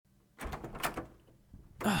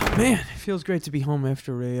Man, it feels great to be home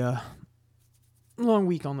after a long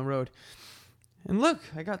week on the road. And look,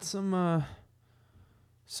 I got some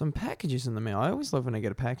packages in the mail. I always love when I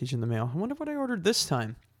get a package in the mail. I wonder what I ordered this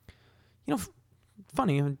time. You know,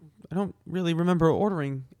 funny, I don't really remember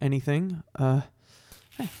ordering anything.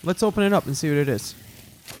 Hey, let's open it up and see what it is.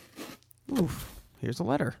 Ooh, here's a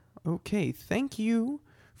letter. Okay, thank you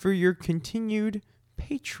for your continued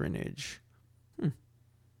patronage.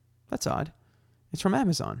 That's odd. It's from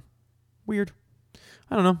Amazon. Weird.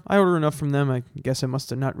 I don't know. I order enough from them. I guess I must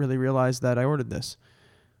have not really realized that I ordered this.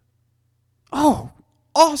 Oh,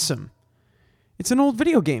 awesome. It's an old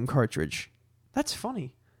video game cartridge. That's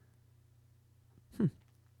funny.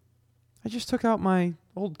 I just took out my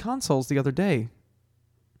old consoles the other day.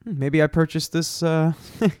 Maybe I purchased this in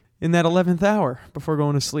that 11th hour before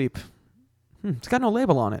going to sleep. It's got no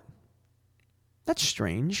label on it. That's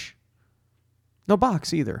strange. No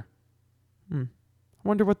box either. I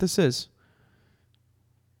wonder what this is.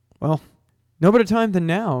 Well, no better time than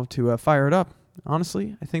now to fire it up.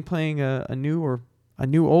 Honestly, I think playing a new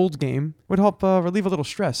old game would help relieve a little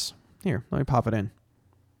stress. Here, let me pop it in.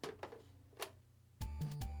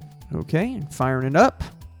 Okay, and firing it up.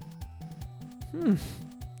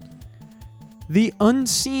 The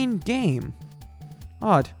Unseen Game.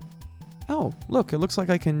 Odd. Oh, look, it looks like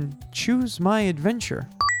I can choose my adventure.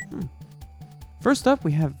 First up,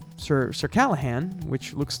 we have Sir Callahan,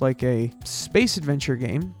 which looks like a space adventure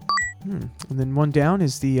game. And then one down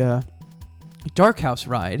is the Dark House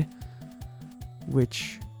ride,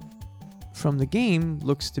 which from the game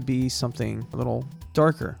looks to be something a little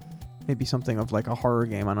darker. Maybe something of like a horror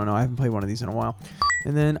game. I don't know. I haven't played one of these in a while.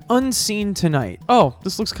 And then Unseen Tonight. Oh,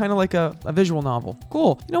 this looks kind of like a visual novel.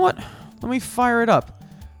 Cool. You know what? Let me fire it up.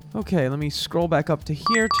 Okay, let me scroll back up to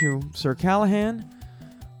here to Sir Callahan.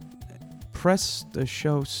 Press the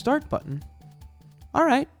show start button. All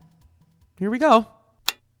right. Here we go.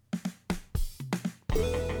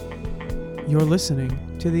 You're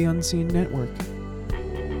listening to the Unseen Network.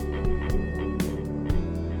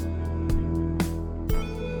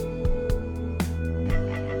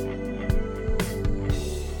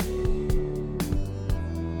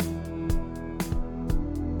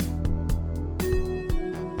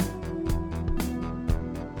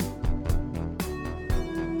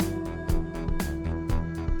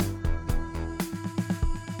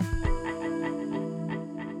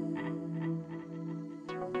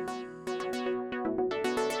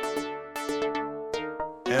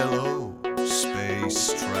 Hello,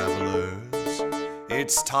 space travelers.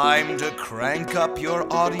 It's time to crank up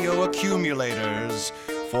your audio accumulators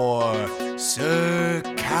for Sir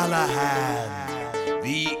Callahan,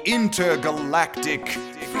 the intergalactic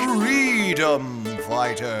freedom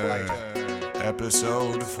fighter.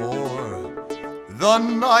 Episode 4, The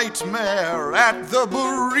Nightmare at the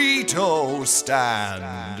Burrito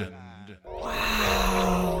Stand.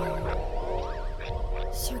 Wow.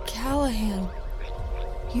 Sir Callahan,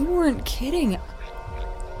 you weren't kidding.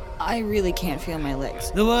 I really can't feel my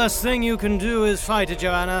legs. The worst thing you can do is fight it,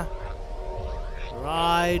 Joanna.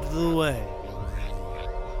 Ride the wave.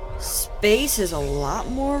 Space is a lot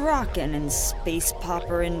more rockin' in Space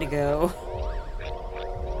Popper Indigo.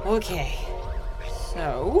 Okay,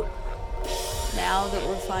 so now that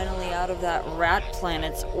we're finally out of that rat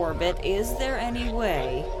planet's orbit, is there any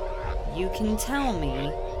way you can tell me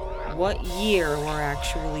what year we're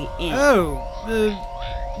actually in?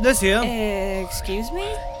 This year. Excuse me?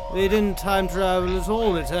 We didn't time travel at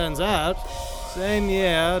all, it turns out. Same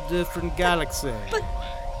year, different galaxy.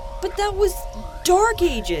 But that was Dark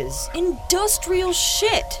Ages. Industrial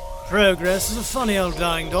shit. Progress is a funny old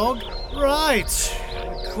dying dog. Right.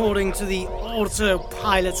 According to the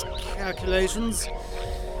autopilot's calculations,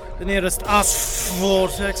 the nearest us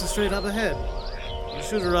vortex is straight up ahead. We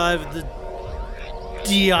should arrive at the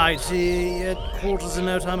DIT headquarters in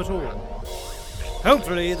no time at all.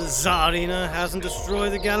 Hopefully the Tsarina hasn't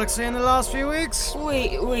destroyed the galaxy in the last few weeks.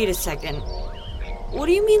 Wait a second. What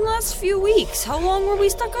do you mean last few weeks? How long were we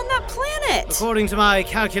stuck on that planet? According to my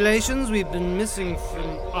calculations, we've been missing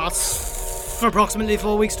from us for approximately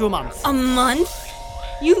 4 weeks to a month. A month?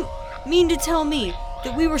 You mean to tell me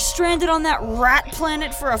that we were stranded on that rat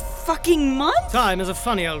planet for a fucking month? Time is a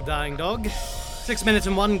funny old dying dog. 6 minutes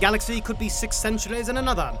in one galaxy could be 6 centuries in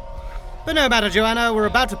another. But no matter, Joanna, we're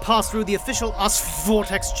about to pass through the official US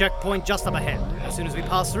Vortex Checkpoint just up ahead. As soon as we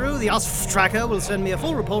pass through, the US tracker will send me a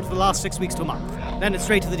full report for the last 6 weeks to a month. Then it's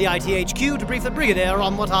straight to the DITHQ to brief the Brigadier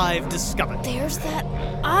on what I've discovered. There's that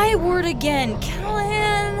I word again,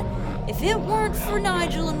 Callahan. If it weren't for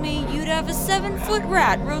Nigel and me, you'd have a 7-foot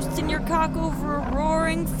rat roasting your cock over a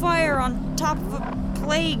roaring fire on top of a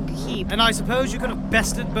plague heap. And I suppose you could have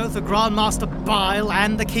bested both the Grandmaster Bile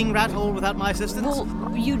and the King Rat Hole without my assistance?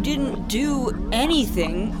 Well, you didn't do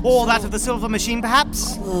anything. Or that of the Silver Machine,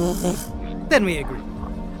 perhaps? Then we agree.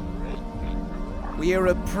 We are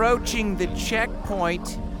approaching the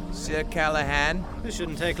checkpoint, Sir Callahan. This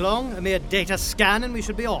shouldn't take long. A mere data scan and we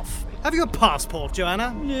should be off. Have you a passport,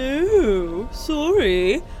 Joanna? No,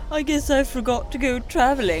 sorry. I guess I forgot to go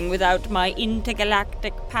traveling without my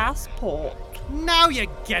intergalactic passport. Now you're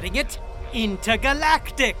getting it.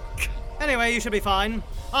 Intergalactic. Anyway, you should be fine.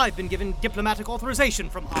 I've been given diplomatic authorization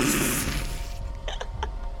from Oxford.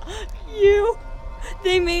 You?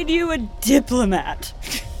 They made you a diplomat.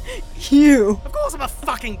 You. Of course I'm a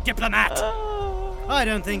fucking diplomat. I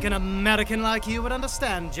don't think an American like you would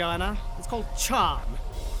understand, Joanna. It's called charm.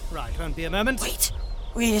 Right, won't be a moment.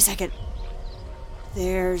 Wait a second.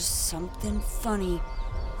 There's something funny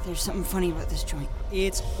about this joint.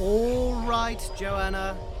 It's all right,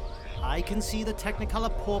 Joanna. I can see the Technicolor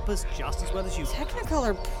porpoise just as well as you.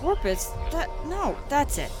 Technicolor porpoise?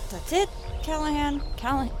 That's it. That's it. Callahan.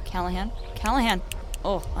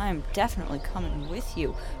 Oh, I'm definitely coming with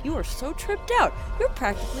you. You are so tripped out. You're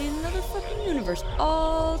practically in another fucking universe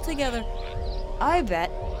altogether. I bet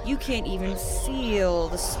you can't even feel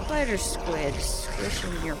the spider squid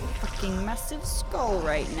squishing your fucking massive skull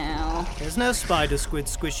right now. There's no spider squid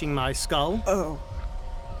squishing my skull. Oh.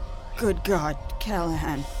 Good God,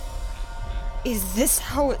 Callahan. Is this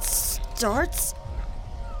how it starts?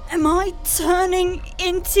 Am I turning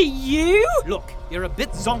into you? Look, you're a bit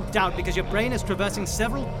zonked out because your brain is traversing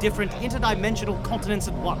several different interdimensional continents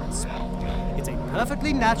at once. It's a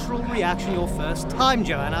perfectly natural reaction your first time,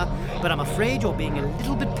 Joanna, but I'm afraid you're being a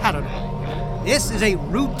little bit paranoid. This is a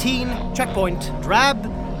routine checkpoint, drab,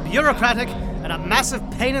 bureaucratic, and a massive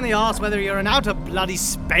pain in the arse whether you're in outer bloody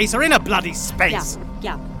space or in a bloody space.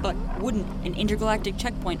 Yeah, but wouldn't an intergalactic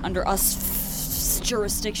checkpoint under us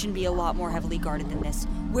jurisdiction be a lot more heavily guarded than this?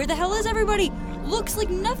 Where the hell is everybody? Looks like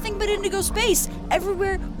nothing but indigo space.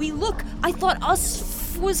 Everywhere we look, I thought us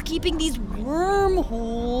was keeping these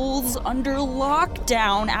wormholes under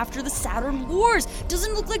lockdown after the Saturn Wars.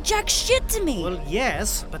 Doesn't look like jack shit to me. Well,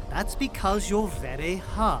 yes, but that's because you're very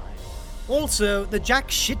high. Also, the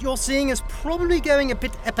jack shit you're seeing is probably going a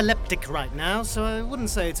bit epileptic right now, so I wouldn't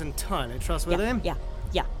say it's entirely trustworthy.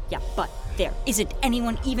 Yeah, but there isn't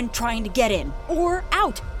anyone even trying to get in or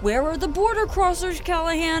out. Where are the border crossers,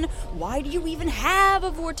 Callahan? Why do you even have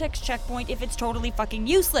a Vortex Checkpoint if it's totally fucking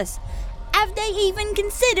useless? Have they even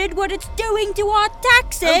considered what it's doing to our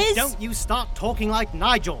taxes? Oh, don't you start talking like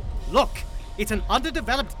Nigel. Look, it's an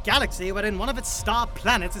underdeveloped galaxy wherein one of its star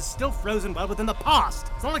planets is still frozen well within the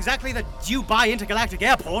past. It's not exactly the Dubai Intergalactic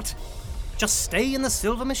Airport. Just stay in the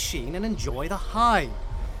Silver Machine and enjoy the high.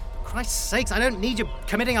 For Christ's sakes, I don't need you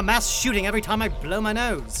committing a mass shooting every time I blow my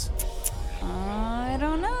nose. I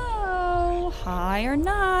don't know. High or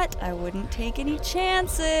not, I wouldn't take any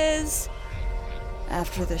chances.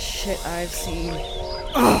 After the shit I've seen.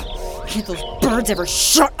 Ugh! Can't those birds ever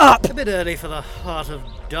shut up? A bit early for the Heart of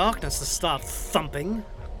Darkness to start thumping.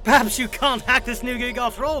 Perhaps you can't hack this new gig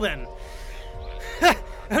after all, then.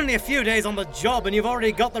 Only a few days on the job and you've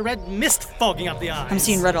already got the red mist fogging up the eyes. I'm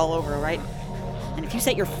seeing red all over, right? And if you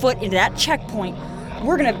set your foot into that checkpoint,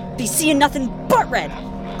 we're gonna be seeing nothing but red.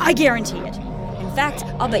 I guarantee it. In fact,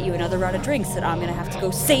 I'll bet you another round of drinks that I'm gonna have to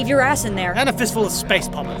go save your ass in there. And a fistful of space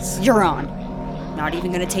poppers. You're on. Not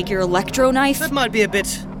even gonna take your electro knife? That might be a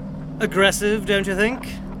bit aggressive, don't you think?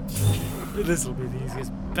 This'll be the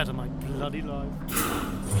easiest bet of my bloody life.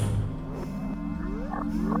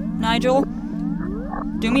 Nigel,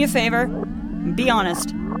 do me a favor. Be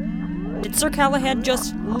honest. Did Sir Callahan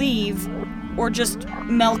just leave or just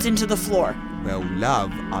melt into the floor? Well,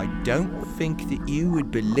 love, I don't think that you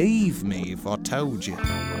would believe me if I told you.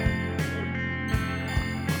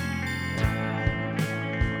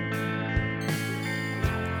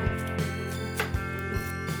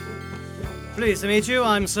 Pleased to meet you.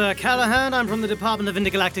 I'm Sir Callahan. I'm from the Department of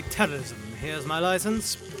Intergalactic Terrorism. Here's my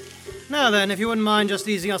license. Now then, if you wouldn't mind just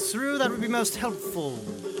easing us through, that would be most helpful.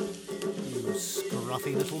 You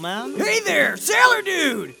scruffy little man. Hey there, sailor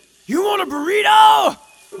dude! You want a burrito?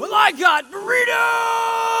 Well, I got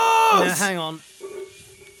burritos! Now, hang on.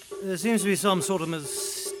 There seems to be some sort of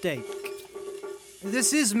mistake.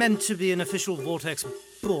 This is meant to be an official Vortex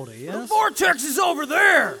border, yes? The Vortex is over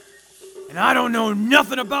there! And I don't know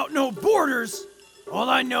nothing about no borders. All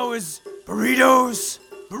I know is burritos,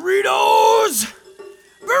 burritos,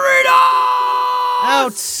 burritos!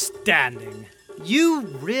 Outstanding. You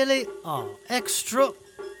really are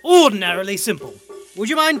extraordinarily simple. Would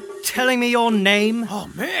you mind telling me your name? Oh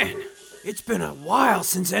man, it's been a while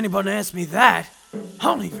since anyone asked me that. I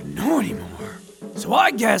don't even know anymore. So I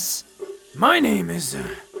guess my name is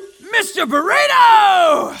Mr.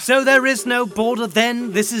 Burrito! So there is no border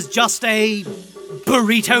then? This is just a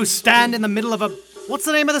burrito stand in the middle of a... What's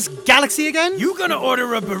the name of this galaxy again? You gonna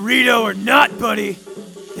order a burrito or not, buddy?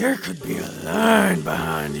 There could be a line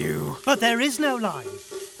behind you. But there is no line.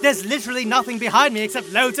 There's literally nothing behind me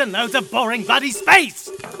except loads and loads of boring bloody space.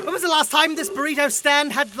 When was the last time this burrito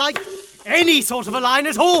stand had, like, any sort of a line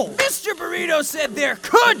at all? Mr. Burrito said there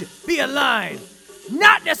could be a line.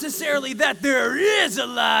 Not necessarily that there is a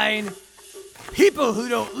line. People who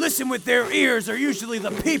don't listen with their ears are usually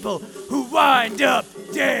the people who wind up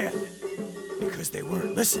dead. Because they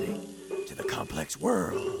weren't listening to the complex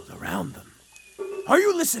world around them. Are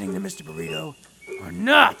you listening to Mr. Burrito or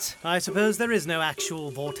not? I suppose there is no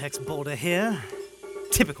actual vortex border here.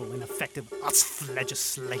 Typical ineffective USF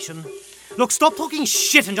legislation. Look, stop talking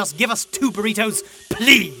shit and just give us 2 burritos,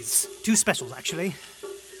 please. 2 specials, actually.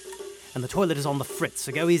 And the toilet is on the fritz,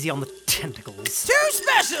 so go easy on the tentacles. 2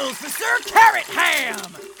 specials for Sir Carrot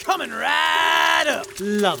Ham! Coming right up!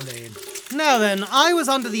 Lovely. Now then, I was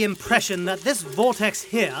under the impression that this vortex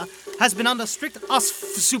here has been under strict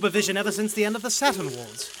USF supervision ever since the end of the Saturn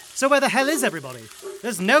Wars. So where the hell is everybody?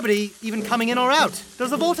 There's nobody even coming in or out. Does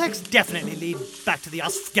the vortex definitely lead back to the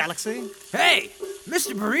USF galaxy? Hey,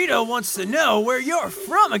 Mr. Burrito wants to know where you're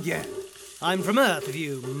from again. I'm from Earth, if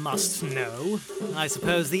you must know. I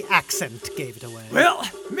suppose the accent gave it away. Well,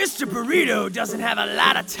 Mr. Burrito doesn't have a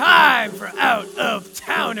lot of time for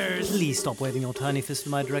out-of-towners. Please stop waving your tiny fist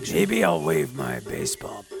in my direction. Maybe I'll wave my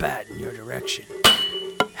baseball bat in your direction.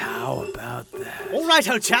 How about that? All right,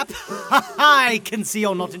 old chap. I can see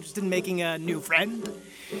you're not interested in making a new friend.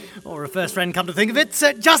 Or a first friend, come to think of it.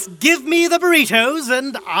 So just give me the burritos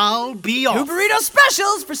and I'll be off. 2 burrito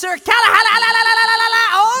specials for Sir Callahan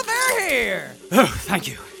over here. Oh, thank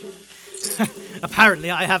you. Apparently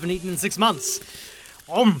I haven't eaten in 6 months.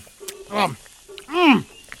 You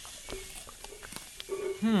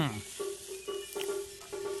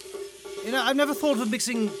know, I've never thought of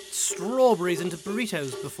mixing strawberries into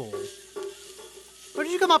burritos before. Where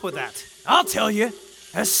did you come up with that? I'll tell you,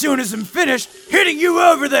 as soon as I'm finished hitting you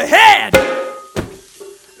over the head.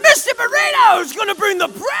 Mr. Burrito's gonna bring the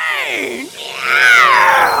brain!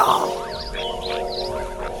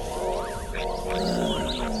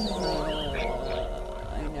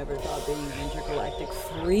 I never thought being an intergalactic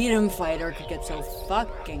freedom fighter could get so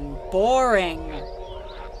fucking boring.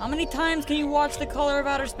 How many times can you watch the color of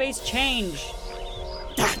outer space change?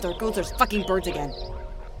 There goes those fucking birds again.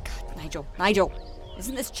 God, Nigel.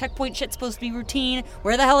 Isn't this checkpoint shit supposed to be routine?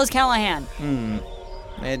 Where the hell is Callahan?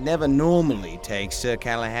 It never normally takes Sir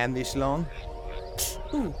Callahan this long.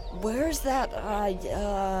 Ooh, where's that,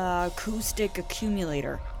 acoustic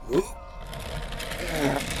accumulator?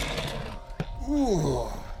 Ooh.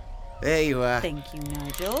 There you are. Thank you,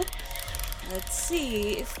 Nigel. Let's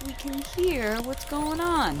see if we can hear what's going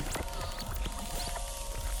on.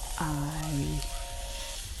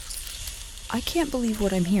 I can't believe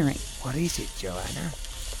what I'm hearing. What is it, Joanna?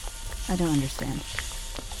 I don't understand.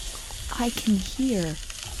 I can hear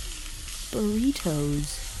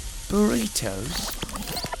burritos. Burritos?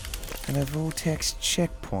 And a Vortex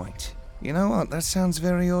Checkpoint. You know what? That sounds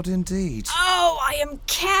very odd indeed. Oh, I am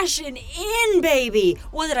cashing in, baby!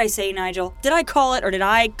 What did I say, Nigel? Did I call it or did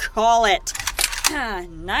I call it?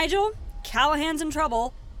 Nigel, Callahan's in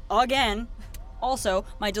trouble. Again. Also,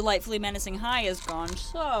 my delightfully menacing high is gone,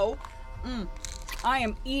 so... I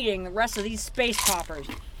am eating the rest of these space poppers.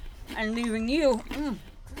 And leaving you...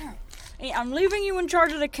 I'm leaving you in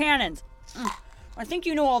charge of the cannons. I think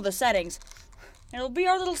you know all the settings. It'll be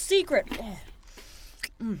our little secret.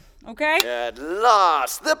 Okay? At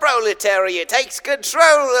last, the proletariat takes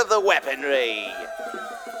control of the weaponry.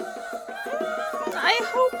 I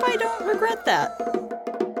hope I don't regret that.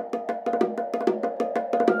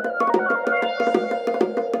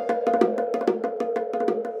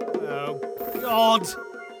 Oh, God.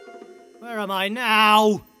 Where am I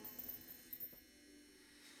now?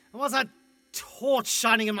 What's that torch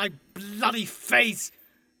shining in my bloody face?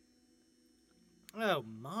 Oh,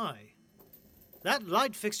 my. That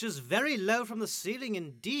light fixture's very low from the ceiling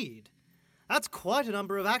indeed. That's quite a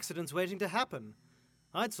number of accidents waiting to happen.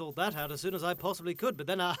 I'd sort that out as soon as I possibly could, but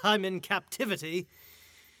then I'm in captivity.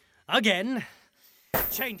 Again.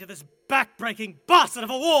 Chained to this back-breaking bastard of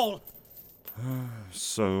a wall!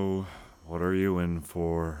 So, what are you in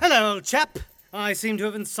for? Hello, old chap. I seem to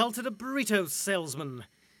have insulted a burrito salesman.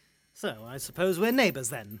 So, I suppose we're neighbors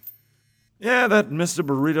then. Yeah, that Mr.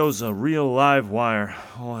 Burrito's a real live wire.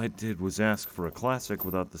 All I did was ask for a classic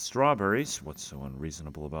without the strawberries. What's so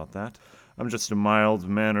unreasonable about that? I'm just a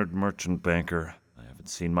mild-mannered merchant banker. I have Haven't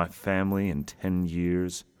seen my family in 10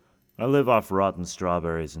 years. I live off rotten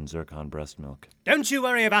strawberries and zircon breast milk. Don't you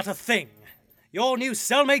worry about a thing. Your new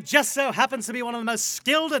cellmate just so happens to be one of the most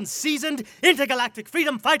skilled and seasoned intergalactic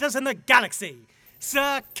freedom fighters in the galaxy.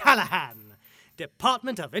 Sir Callahan,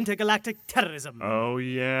 Department of Intergalactic Terrorism. Oh,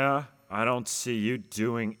 yeah? I don't see you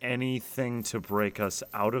doing anything to break us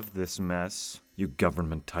out of this mess. You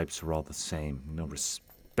government types are all the same. No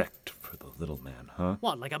respect for the little man, huh?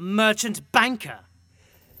 What, like a merchant banker?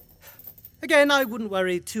 Again, I wouldn't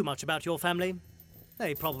worry too much about your family.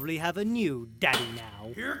 They probably have a new daddy now.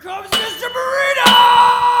 Here comes Mr. Burrito!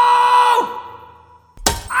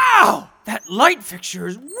 Ow! That light fixture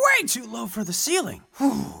is way too low for the ceiling.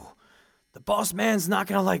 Whew. The boss man's not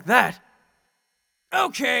gonna like that.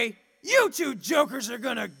 Okay, you two jokers are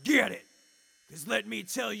gonna get it. 'Cause let me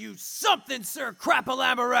tell you something, Sir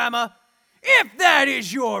Crapalamarama. If that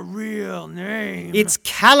is your real name... It's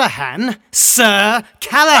Callahan, Sir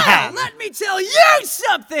Callahan! Let me tell you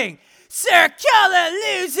something, Sir Color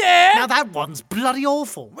Loser! Now that one's bloody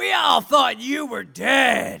awful. We all thought you were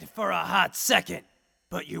dead for a hot second,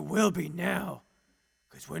 but you will be now.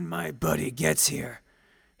 'Cause when my buddy gets here,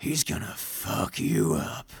 he's gonna fuck you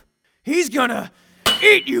up. He's gonna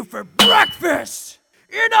eat you for breakfast!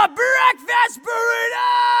 In a breakfast burrito!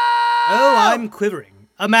 Oh, I'm quivering.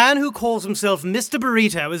 A man who calls himself Mr.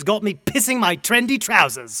 Burrito has got me pissing my trendy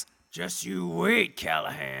trousers. Just you wait,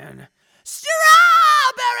 Callahan.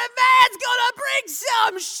 Strawberry Man's gonna bring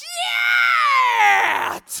some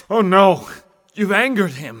shit! Oh no! You've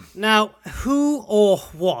angered him. Now, who or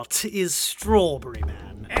what is Strawberry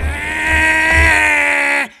Man?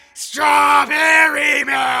 Strawberry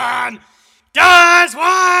Man does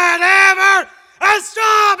whatever a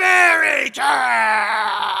strawberry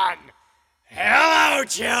can! Hello,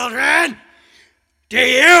 children! Do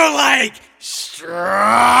you like strawberries?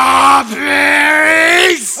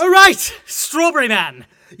 Oh, right! Strawberry Man.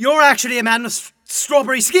 You're actually a man with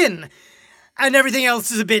strawberry skin. And everything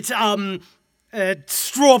else is a bit,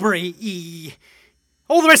 strawberry-y.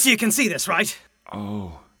 All the rest of you can see this, right?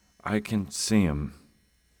 Oh, I can see him.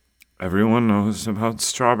 Everyone knows about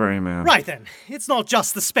Strawberry Man. Right then. It's not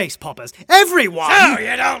just the space poppers. Everyone! So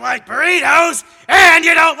you don't like burritos, and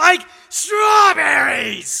you don't like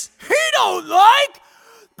strawberries! He don't like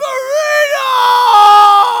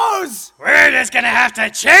burritos! We're just gonna have to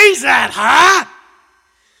change that, huh?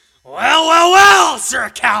 Well, Sir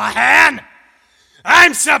Callahan!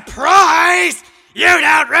 I'm surprised you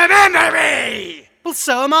don't remember me! Well,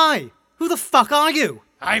 so am I. Who the fuck are you?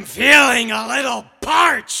 I'm feeling a little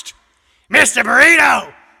parched. Mr.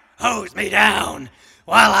 Burrito, hose me down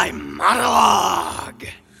while I monologue.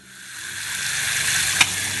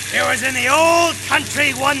 It was in the old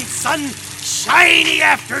country one sunshiny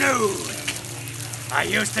afternoon. I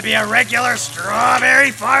used to be a regular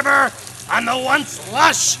strawberry farmer on the once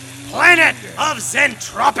lush planet of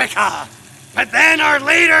Zentropica. But then our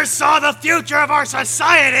leaders saw the future of our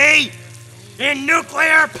society in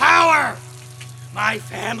nuclear power. My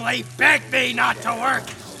family begged me not to work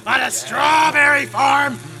on a strawberry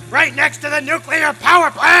farm right next to the nuclear power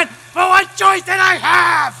plant, but what choice did I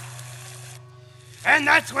have? And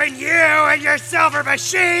that's when you and your silver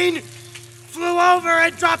machine flew over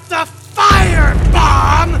and dropped a fire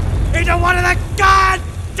bomb into one of the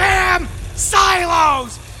goddamn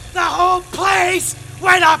silos. The whole place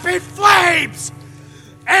went up in flames.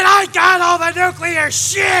 And I got all the nuclear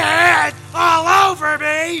shit all over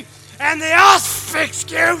me. And the off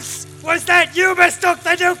excuse was that you mistook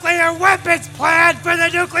the nuclear weapons plant for the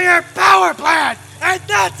nuclear power plant. And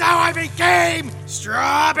that's how I became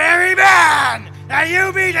Strawberry Man. Now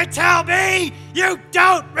you mean to tell me you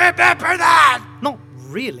don't remember that? Not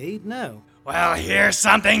really, no. Well, here's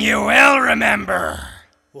something you will remember.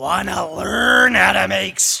 Wanna learn how to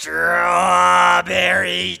make strawberry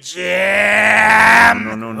jam?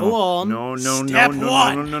 No. Go on. No. Step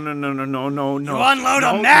one. No. You unload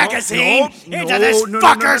a magazine into this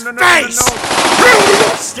fucker's face.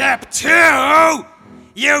 Step two.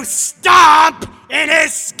 You stomp in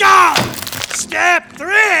his skull. Step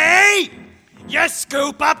three. You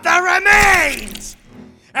scoop up the remains.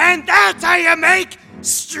 And that's how you make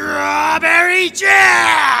strawberry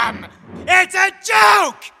jam. It's a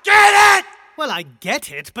joke! Get it? Well, I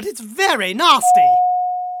get it, but it's very nasty.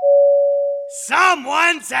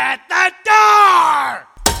 Someone's at the door!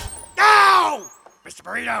 No! Mr.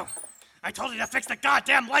 Burrito, I told you to fix the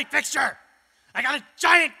goddamn light fixture. I got a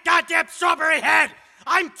giant goddamn strawberry head.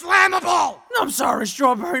 I'm flammable! I'm sorry,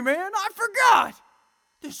 Strawberry Man, I forgot.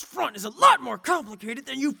 This front is a lot more complicated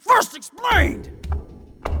than you first explained.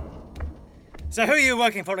 So who are you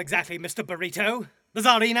working for exactly, Mr. Burrito? The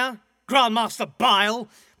Tsarina? Grandmaster Bile,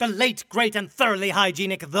 the late, great, and thoroughly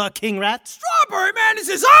hygienic The King Rat. Strawberry Man is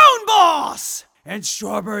his own boss! And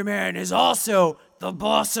Strawberry Man is also the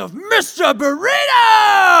boss of Mr.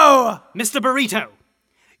 Burrito! Mr. Burrito,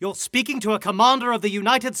 you're speaking to a commander of the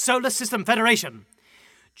United Solar System Federation.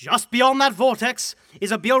 Just beyond that vortex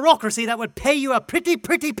is a bureaucracy that would pay you a pretty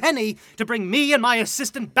penny to bring me and my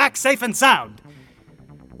assistant back safe and sound.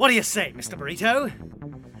 What do you say, Mr. Burrito?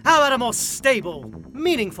 How about a more stable,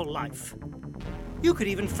 meaningful life? You could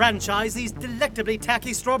even franchise these delectably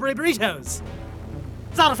tacky strawberry burritos.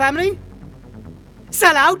 Start a family?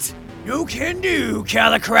 Sell out? You can do,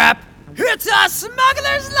 Calicrap. It's a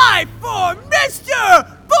smuggler's life for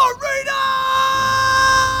Mr. Burrito!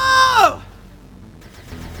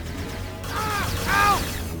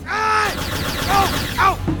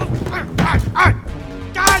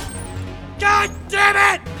 God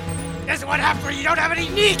damn it! This is what happens when you don't have any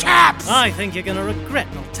kneecaps! I think you're gonna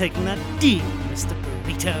regret not taking that deal, Mr.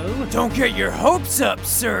 Burrito. Don't get your hopes up,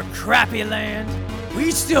 Sir Crappyland.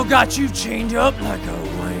 We still got you chained up like a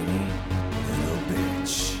whiny little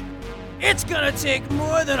bitch. It's gonna take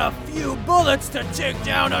more than a few bullets to take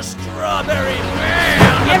down a strawberry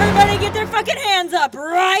man! Everybody get their fucking hands up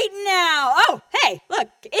right now! Oh, hey, look,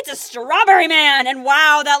 it's a strawberry man! And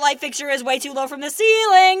wow, that light fixture is way too low from the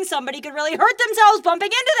ceiling! Somebody could really hurt themselves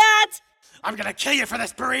bumping into that! I'm gonna kill you for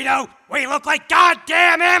this, Burrito! We look like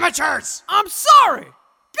goddamn amateurs! I'm sorry!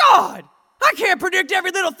 God! I can't predict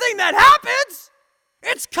every little thing that happens!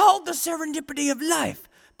 It's called the serendipity of life.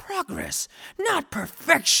 Progress, not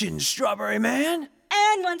perfection, Strawberry Man.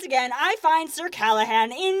 And once again, I find Sir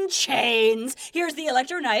Callahan in chains. Here's the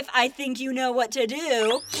electro knife. I think you know what to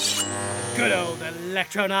do. Good old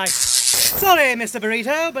electro knife. Sorry, Mr.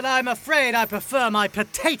 Burrito, but I'm afraid I prefer my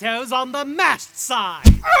potatoes on the mashed side.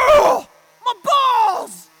 Oh, my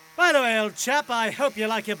balls! By the way, old chap, I hope you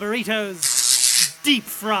like your burritos deep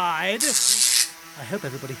fried. I hope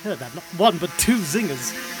everybody heard that. Not one, but two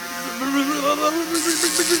zingers.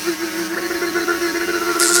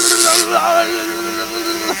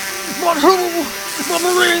 But who will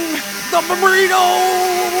bring the burrito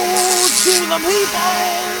to the people?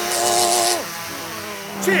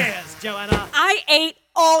 Cheers, Joanna. I ate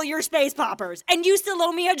all your space poppers, and you still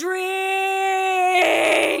owe me a drink!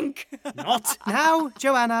 Not now,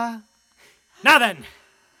 Joanna. Now then,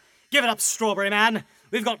 give it up, Strawberry Man.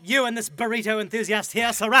 We've got you and this burrito enthusiast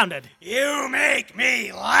here surrounded. You make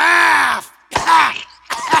me laugh!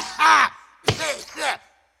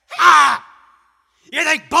 You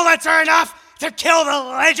think bullets are enough to kill the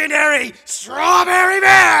legendary Strawberry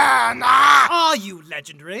Man? Are you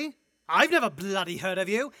legendary? I've never bloody heard of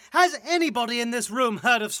you. Has anybody in this room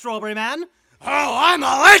heard of Strawberry Man? Oh, I'm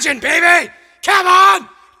a legend, baby! Come on!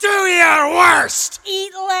 Do your worst!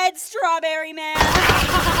 Eat lead, Strawberry Man!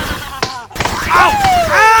 Ow!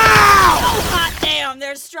 Ow! Oh, hot damn!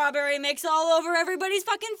 There's strawberry mix all over everybody's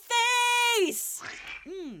fucking face!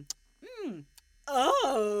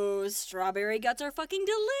 Oh, strawberry guts are fucking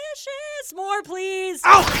delicious! More, please!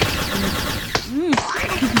 Ow!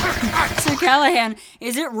 Sir Callahan,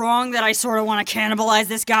 is it wrong that I sort of want to cannibalize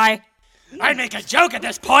this guy? I'd make a joke at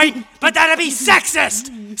this point, but that'd be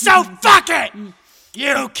sexist! So fuck it!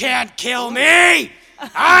 You can't kill me!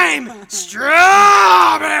 I'm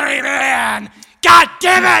Strawberry Man! God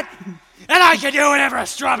damn it! And I can do whatever a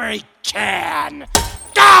strawberry can!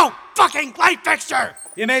 Go! Fucking light fixture!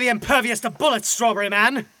 You may be impervious to bullets, Strawberry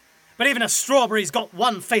Man, but even a strawberry's got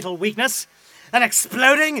one fatal weakness: an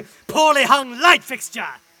exploding, poorly hung light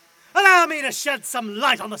fixture. Allow me to shed some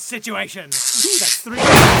light on the situation. That's 3.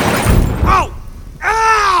 Oh!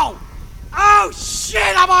 Ow! Oh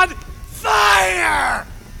shit, I'm on fire!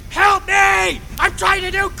 Help me! I'm trying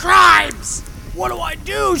to do crimes! What do I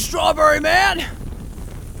do, Strawberry Man?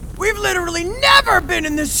 We've literally never been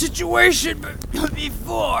in this situation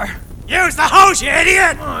before. Use the hose, you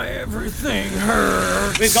idiot! My everything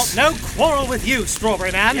hurts. We've got no quarrel with you,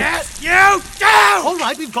 Strawberry Man. Yes, you do! All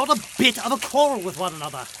right, we've got a bit of a quarrel with one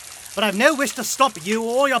another, but I've no wish to stop you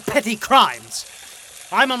or your petty crimes.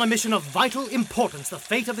 I'm on a mission of vital importance. The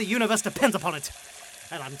fate of the universe depends upon it.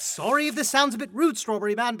 And I'm sorry if this sounds a bit rude,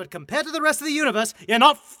 Strawberry Man, but compared to the rest of the universe, you're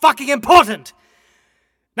not fucking important.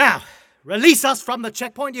 Now, release us from the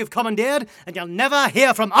checkpoint you've commandeered, and you'll never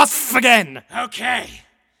hear from us again. Okay.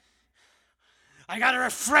 I gotta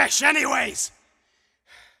refresh anyways.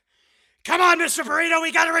 Come on, Mr. Burrito,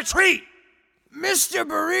 we gotta retreat. Mr.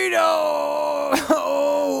 Burrito!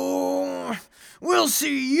 Oh, we'll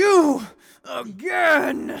see you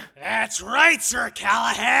again. That's right, Sir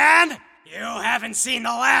Callahan. You haven't seen the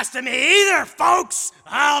last of me either, folks.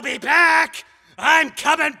 I'll be back. I'm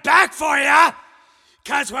coming back for ya.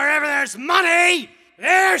 'cause wherever there's money,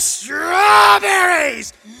 there's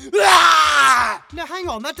strawberries! Ah! Now hang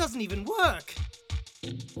on, that doesn't even work.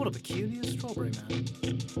 What a peculiar strawberry man.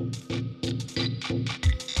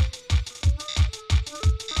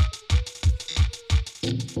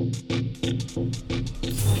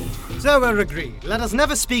 So we're agreed. Let us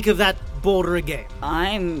never speak of that border again.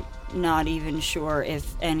 I'm not even sure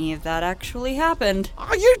if any of that actually happened.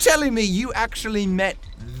 Are you telling me you actually met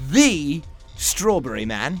the Strawberry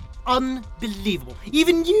Man? Unbelievable.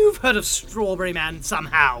 Even you've heard of Strawberry Man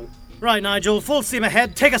somehow. Right, Nigel, full steam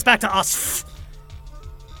ahead. Take us back to us.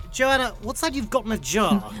 Joanna, what's that you've got in a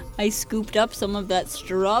jar? I scooped up some of that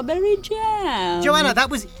strawberry jam. Joanna, that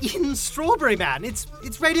was in Strawberry Man. It's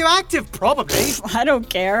radioactive, probably. I don't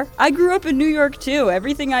care. I grew up in New York too.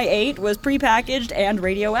 Everything I ate was prepackaged and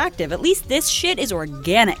radioactive. At least this shit is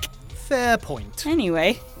organic. Fair point.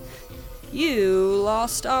 Anyway, you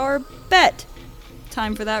lost our bet.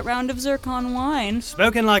 Time for that round of Zircon wine.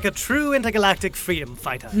 Spoken like a true intergalactic freedom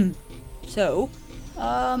fighter. So,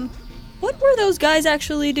 what were those guys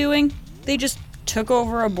actually doing? They just took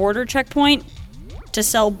over a border checkpoint to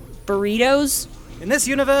sell burritos? In this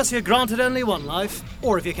universe, you're granted only one life.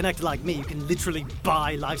 Or if you're connected like me, you can literally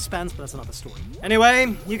buy lifespans, but that's another story.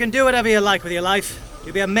 Anyway, you can do whatever you like with your life.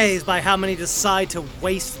 You'll be amazed by how many decide to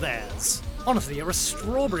waste theirs. Honestly, you're a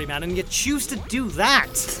strawberry man and you choose to do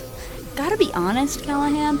that. Gotta be honest,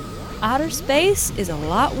 Callahan. Outer space is a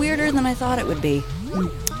lot weirder than I thought it would be.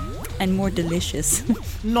 And more delicious.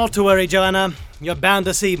 Not to worry, Joanna. You're bound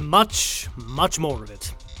to see much, much more of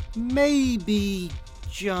it. Maybe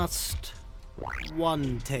just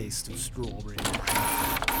one taste of strawberry.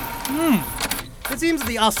 It seems that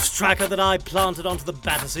the us tracker that I planted onto the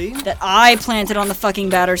Battersea, That I planted on the fucking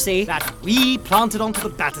Battersea. that we planted onto the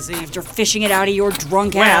Battersea, After fishing it out of your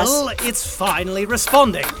drunk ass. well, it's finally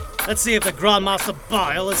responding. Let's see if the Grandmaster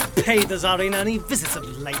Bile has paid the Tsarina any visits of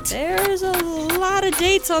late. There's a lot of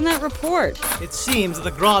dates on that report. It seems that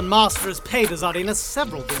the Grand Master has paid the Tsarina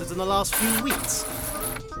several visits in the last few weeks.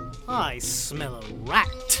 I smell a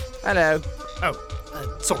rat. Hello. Oh,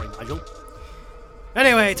 sorry, Nigel.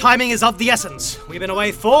 Anyway, timing is of the essence. We've been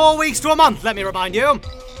away 4 weeks to a month, let me remind you.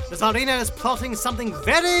 The Tsarina is plotting something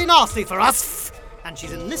very nasty for us, and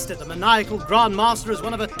she's enlisted the maniacal Grand Master as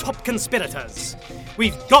one of her top conspirators.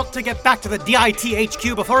 We've got to get back to the DIT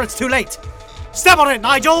HQ before it's too late. Step on it,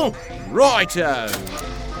 Nigel! Righto.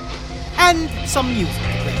 And some music to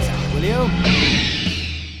play us out, will you?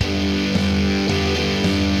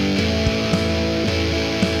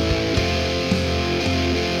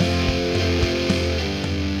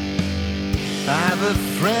 I have a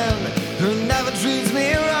friend who never treats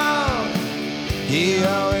me wrong. He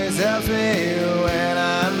always helps me when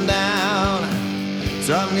I'm down.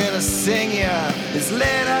 So I'm gonna sing you this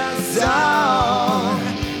little song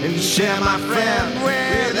and share my friend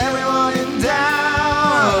with everyone in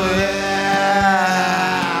town.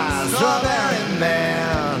 Yeah, Strawberry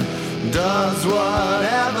Man does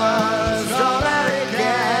whatever a strawberry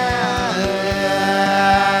can.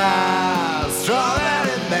 Yeah,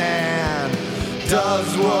 Strawberry Man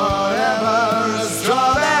does whatever a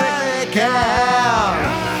strawberry can.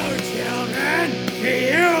 Hello, children. Do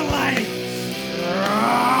you like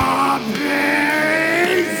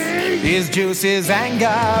strawberries? His juice is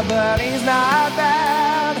anger, but he's not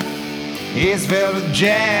bad. He's filled with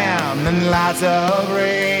jam and lots of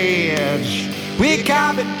rage. We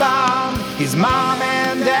carpet bomb his mom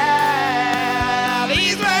and dad.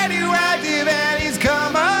 He's radioactive and he's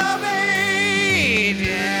come of age.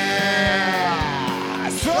 Yeah,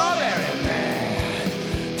 Strawberry Man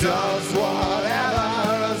does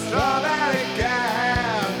whatever a strawberry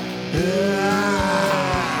can.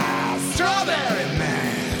 Yeah, Strawberry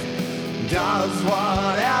Man does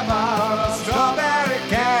whatever a strawberry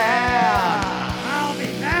can. I'll be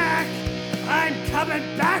back. I'm coming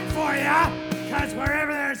back for ya. 'Cause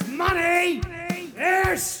wherever there's money,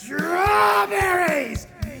 there's strawberries.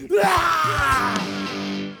 Ah!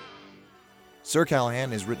 Sir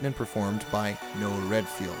Callahan is written and performed by Noah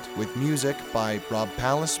Redfield, with music by Rob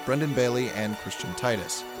Pallas, Brendan Bailey, and Christian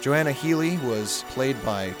Titus. Joanna Healy was played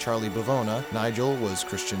by Charlie Bavona, Nigel was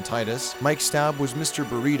Christian Titus, Mike Staub was Mr.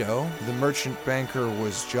 Burrito, the merchant banker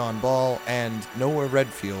was John Ball, and Noah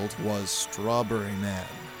Redfield was Strawberry Man.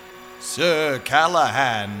 Sir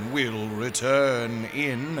Callahan will return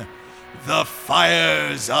in The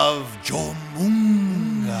Fires of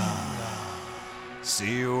Jomunga.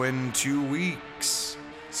 See you in 2 weeks,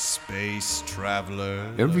 space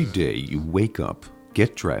travelers. Every day you wake up,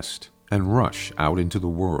 get dressed, and rush out into the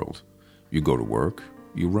world. You go to work,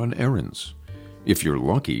 you run errands. If you're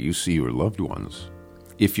lucky, you see your loved ones.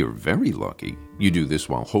 If you're very lucky, you do this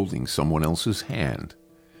while holding someone else's hand.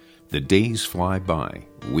 The days fly by,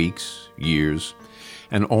 weeks, years,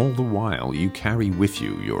 and all the while you carry with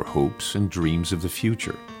you your hopes and dreams of the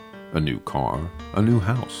future. A new car, a new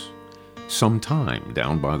house, some time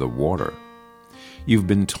down by the water. You've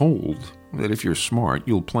been told that if you're smart,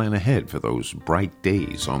 you'll plan ahead for those bright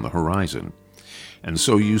days on the horizon. And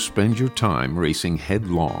so you spend your time racing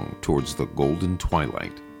headlong towards the golden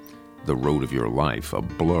twilight, the road of your life a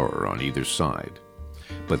blur on either side.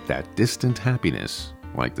 But that distant happiness,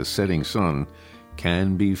 like the setting sun,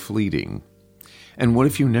 can be fleeting. And what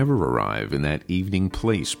if you never arrive in that evening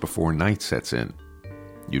place before night sets in?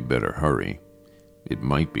 You'd better hurry. It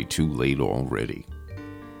might be too late already.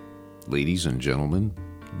 Ladies and gentlemen,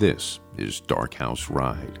 this is Dark House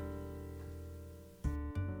Ride.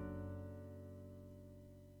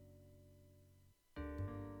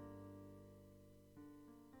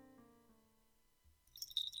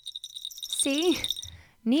 See?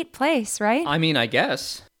 Neat place, right? I mean, I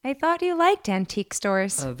guess. I thought you liked antique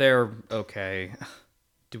stores. They're okay.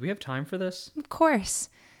 Do we have time for this? Of course.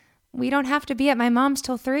 We don't have to be at my mom's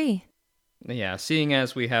till 3. Yeah, seeing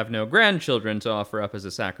as we have no grandchildren to offer up as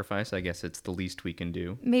a sacrifice, I guess it's the least we can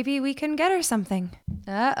do. Maybe we can get her something.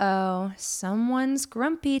 Uh-oh, someone's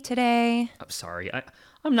grumpy today. I'm sorry,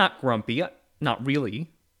 I'm not grumpy. Not really.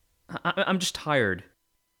 I'm just tired.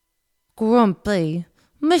 Grumpy.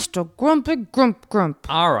 Mr. Grumpy Grump.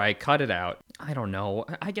 All right, cut it out. I don't know.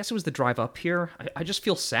 I guess it was the drive up here. I just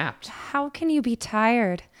feel sapped. How can you be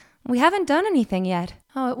tired? We haven't done anything yet.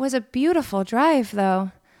 Oh, it was a beautiful drive,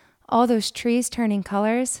 though. All those trees turning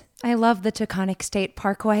colors. I love the Taconic State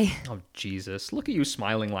Parkway. Oh, Jesus. Look at you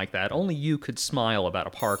smiling like that. Only you could smile about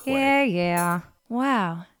a parkway. Yeah.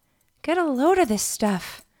 Wow. Get a load of this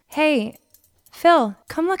stuff. Hey, Phil,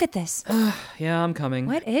 come look at this. Yeah, I'm coming.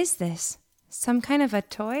 What is this? Some kind of a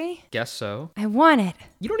toy? Guess so. I want it.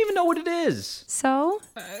 You don't even know what it is. So?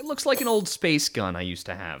 It looks like an old space gun I used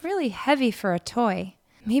to have. Really heavy for a toy.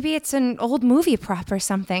 Maybe it's an old movie prop or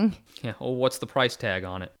something. Yeah, well, what's the price tag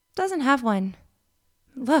on it? Doesn't have one.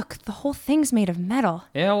 Look, the whole thing's made of metal.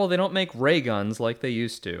 Yeah, well, they don't make ray guns like they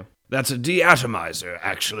used to. That's a deatomizer,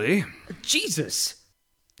 actually. Jesus!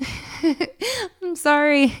 I'm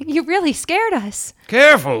sorry. You really scared us.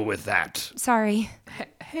 Careful with that. Sorry.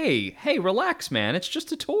 Hey, relax, man. It's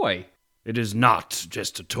just a toy. It is not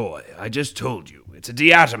just a toy. I just told you. It's a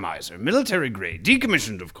deatomizer, military grade,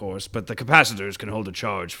 decommissioned, of course, but the capacitors can hold a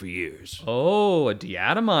charge for years. Oh, a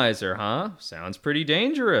deatomizer, huh? Sounds pretty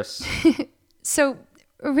dangerous. So,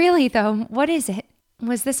 really, though, what is it?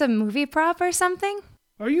 Was this a movie prop or something?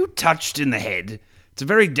 Are you touched in the head? It's a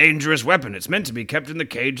very dangerous weapon. It's meant to be kept in the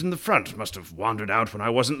cage in the front. Must have wandered out when I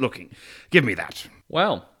wasn't looking. Give me that.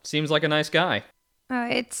 Well, seems like a nice guy.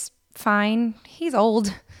 It's fine. He's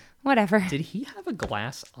old. Whatever. Did he have a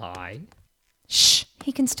glass eye? Shh,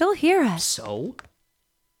 he can still hear us. So?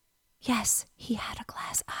 Yes, he had a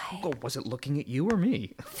glass eye. Oh, was it looking at you or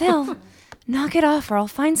me? Phil, knock it off or I'll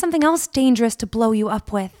find something else dangerous to blow you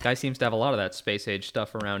up with. Guy seems to have a lot of that space age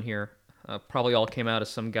stuff around here. Probably all came out of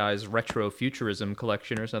some guy's retrofuturism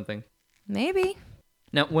collection or something. Maybe.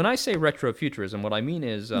 Now, when I say retrofuturism, what I mean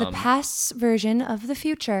is... the past's version of the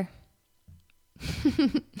future.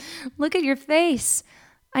 Look at your face.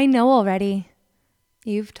 I know already.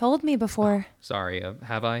 You've told me before. Sorry,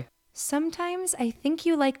 have I? Sometimes I think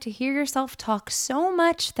you like to hear yourself talk so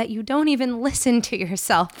much that you don't even listen to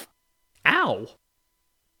yourself. Ow!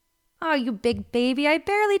 Oh, you big baby, I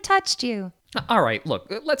barely touched you. All right,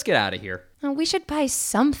 look, let's get out of here. We should buy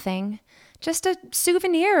something. Just a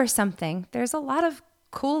souvenir or something. There's a lot of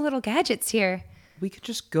cool little gadgets here. We could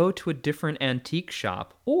just go to a different antique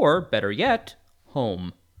shop. Or, better yet,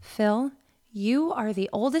 home. Phil, you are the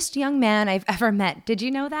oldest young man I've ever met. Did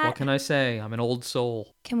you know that? What can I say? I'm an old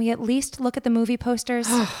soul. Can we at least look at the movie posters?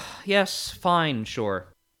 Yes, fine,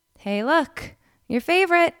 sure. Hey, look. Your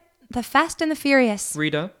favorite. The Fast and the Furious.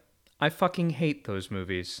 Rita, I fucking hate those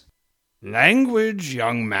movies. Language,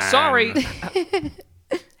 young man. Sorry.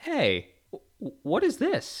 Hey, what is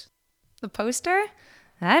this? The poster?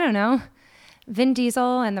 I don't know. Vin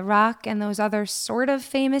Diesel and The Rock and those other sort of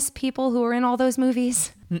famous people who were in all those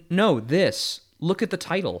movies. No, this. Look at the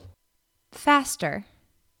title. Faster.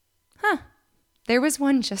 Huh. There was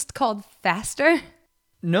one just called Faster?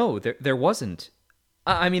 No, there wasn't.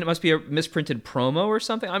 I mean, it must be a misprinted promo or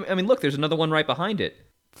something. I mean, look, there's another one right behind it.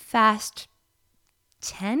 Fast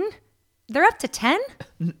 10? They're up to 10?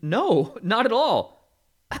 No, not at all.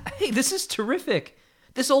 Hey, this is terrific.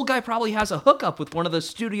 This old guy probably has a hookup with one of the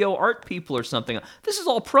studio art people or something. This is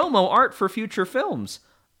all promo art for future films.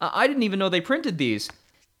 I didn't even know they printed these.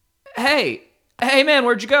 Hey, Hey, man,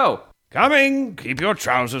 where'd you go? Coming! Keep your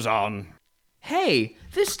trousers on. Hey,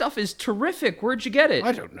 this stuff is terrific. Where'd you get it?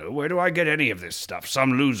 I don't know. Where do I get any of this stuff?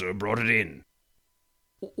 Some loser brought it in.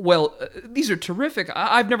 Well, these are terrific.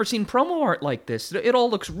 I've never seen promo art like this. It all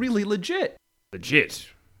looks really legit. Legit?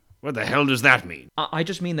 What the hell does that mean? I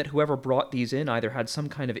just mean that whoever brought these in either had some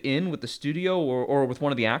kind of in with the studio or with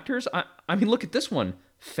one of the actors. I mean, look at this one.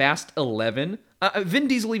 Fast 11. Vin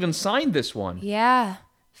Diesel even signed this one. Yeah.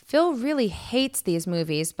 Phil really hates these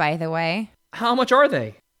movies, by the way. How much are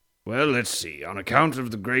they? Well, let's see. On account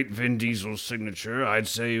of the great Vin Diesel's signature, I'd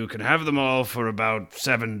say you can have them all for about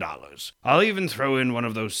 $7. I'll even throw in one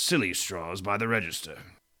of those silly straws by the register.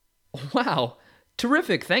 Wow.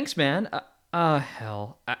 Terrific. Thanks, man.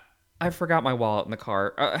 Hell. I forgot my wallet in the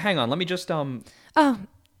car. Hang on. Let me just, Oh,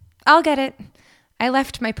 I'll get it. I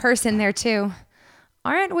left my purse in there, too.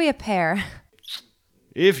 Aren't we a pair?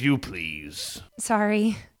 If you please.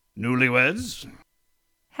 Sorry. Newlyweds?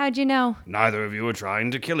 How'd you know? Neither of you are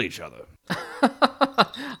trying to kill each other.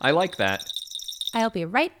 I like that. I'll be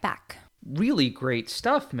right back. Really great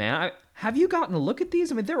stuff, man. Have you gotten a look at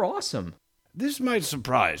these? I mean, they're awesome. This might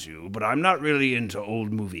surprise you, but I'm not really into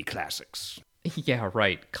old movie classics. Yeah,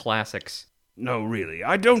 right. Classics. No, really.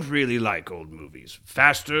 I don't really like old movies.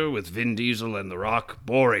 Faster with Vin Diesel and The Rock.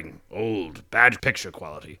 Boring. Old. Bad picture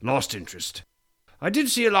quality. Lost interest. I did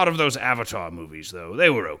see a lot of those Avatar movies, though.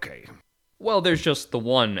 They were okay. Well, there's just the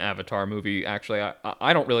one Avatar movie, actually.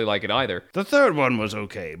 I don't really like it either. The third one was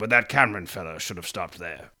okay, but that Cameron fella should have stopped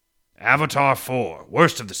there. Avatar 4,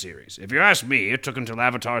 worst of the series. If you ask me, it took until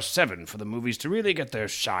Avatar 7 for the movies to really get their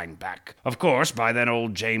shine back. Of course, by then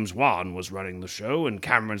old James Wan was running the show, and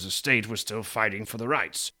Cameron's estate was still fighting for the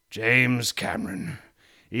rights. James Cameron.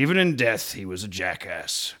 Even in death, he was a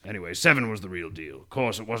jackass. Anyway, 7 was the real deal. Of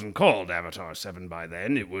course, it wasn't called Avatar 7 by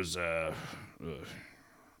then. It was,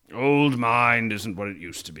 Old mind isn't what it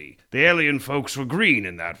used to be. The alien folks were green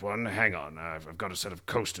in that one. Hang on, I've got a set of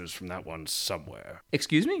coasters from that one somewhere.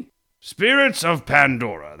 Excuse me? Spirits of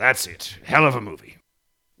Pandora, that's it. Hell of a movie.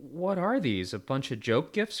 What are these? A bunch of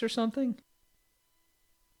joke gifts or something?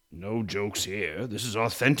 No jokes here. This is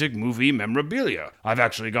authentic movie memorabilia. I've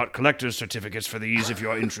actually got collector's certificates for these if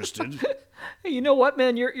you're interested. Hey, you know what,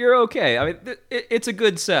 man? You're okay. I mean, it's a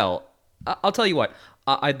good sell. I'll tell you what.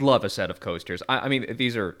 I'd love a set of coasters. I mean,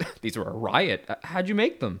 these are a riot. How'd you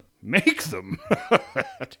make them? Make them?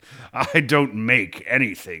 I don't make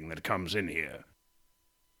anything that comes in here.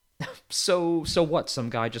 So what? Some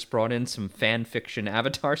guy just brought in some fan fiction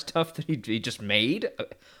Avatar stuff that he just made?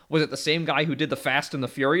 Was it the same guy who did the Fast and the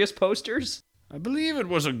Furious posters? I believe it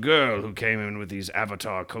was a girl who came in with these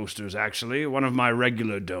Avatar coasters, actually. One of my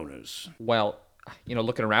regular donors. Well,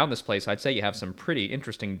 looking around this place, I'd say you have some pretty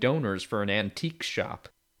interesting donors for an antique shop.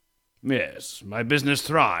 Yes, my business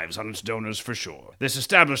thrives on its donors for sure. This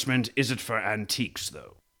establishment isn't for antiques,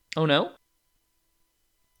 though. Oh, no?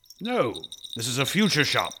 No, this is a future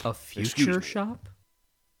shop. A future shop?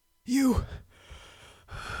 You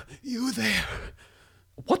there.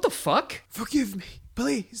 What the fuck? Forgive me,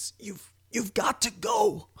 please. You've got to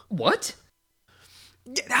go. What?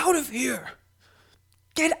 Get out of here.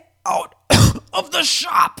 Get out of the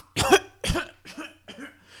shop.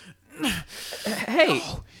 Hey.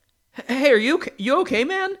 No. Hey, are you okay,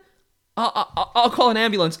 man? I'll call an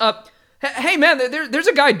ambulance. Hey, man, there's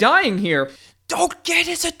a guy dying here. Don't get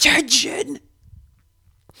his attention.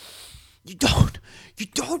 You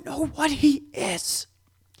don't know what he is.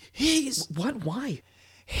 He's... What? Why?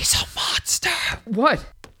 He's a monster. What?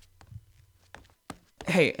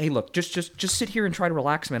 Hey, look, just sit here and try to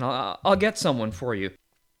relax, man. I'll get someone for you.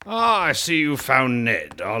 Ah, I see you found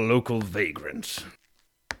Ned, our local vagrant.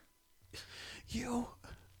 You...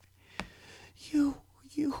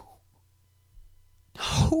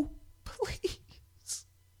 No, please.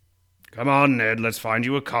 Come on, Ned, let's find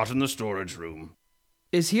you a cot in the storage room.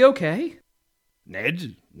 Is he okay?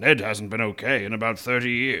 Ned? Ned hasn't been okay in about 30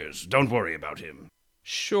 years. Don't worry about him.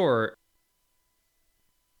 Sure.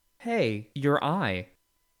 Hey, your eye.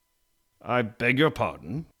 I beg your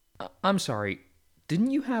pardon? I'm sorry.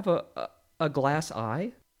 Didn't you have a glass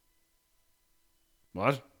eye?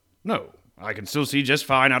 What? No. I can still see just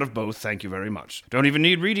fine out of both, thank you very much. Don't even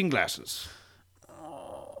need reading glasses.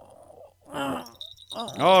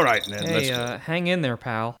 All right, Ned, let's go. Hang in there,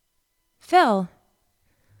 pal. Phil,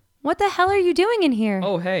 what the hell are you doing in here?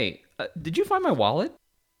 Oh, hey, did you find my wallet?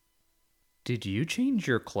 Did you change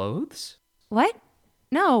your clothes? What?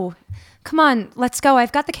 No. Come on, let's go.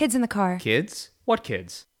 I've got the kids in the car. Kids? What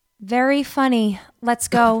kids? Very funny. Let's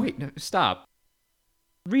go. Wait, no, stop.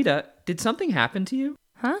 Rita, did something happen to you?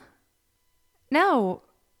 Huh? No.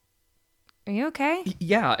 Are you okay?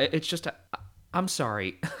 Yeah, it's just I'm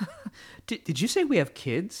sorry. Did you say we have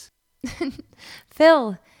kids?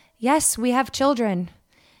 Phil, yes, we have children.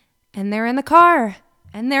 And they're in the car.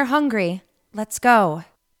 And they're hungry. Let's go.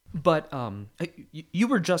 But, you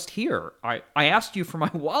were just here. I asked you for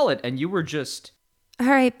my wallet, and you were just... All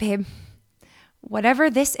right, babe. Whatever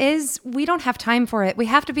this is, we don't have time for it. We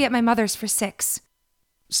have to be at my mother's for 6.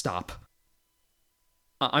 Stop.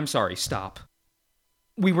 I'm sorry, stop.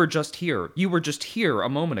 We were just here. You were just here a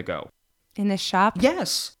moment ago. In this shop?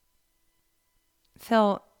 Yes.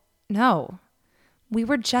 Phil, no. We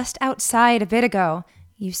were just outside a bit ago.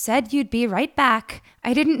 You said you'd be right back.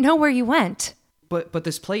 I didn't know where you went. But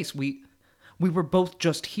this place, we were both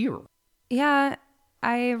just here. Yeah,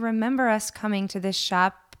 I remember us coming to this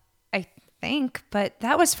shop, I think, but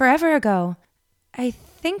that was forever ago. I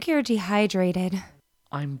think you're dehydrated.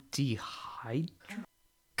 I'm dehydrated?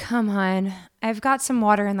 Come on. I've got some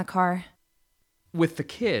water in the car. With the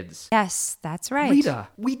kids? Yes, that's right. Rita,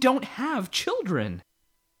 we don't have children.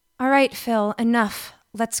 All right, Phil, enough.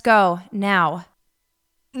 Let's go, now.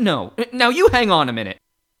 No, now you hang on a minute.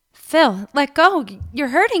 Phil, let go. You're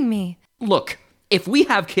hurting me. Look, if we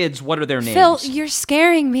have kids, what are their names? Phil, you're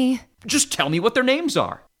scaring me. Just tell me what their names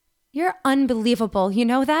are. You're unbelievable, you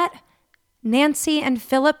know that? Nancy and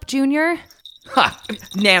Philip Jr.? Ha!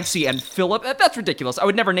 Nancy and Philip? That's ridiculous. I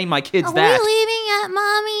would never name my kids that. Are we leaving at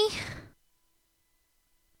Mommy?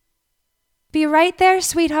 Be right there,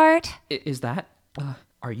 sweetheart. Is that...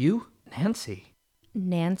 are you Nancy?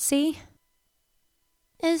 Nancy?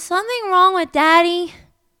 Is something wrong with Daddy?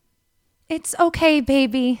 It's okay,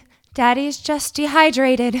 baby. Daddy's just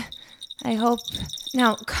dehydrated. I hope...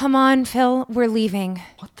 Now, come on, Phil. We're leaving.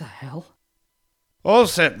 What the hell? All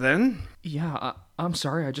set, then? Yeah, I'm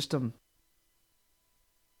sorry. I just,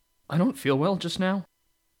 I don't feel well just now.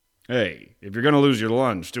 Hey, if you're gonna lose your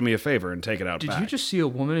lunch, do me a favor and take it out back. Did you just see a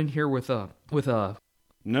woman in here with a...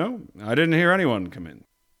 No, I didn't hear anyone come in.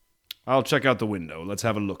 I'll check out the window. Let's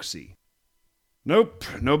have a look-see. Nope,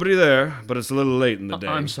 nobody there, but it's a little late in the day.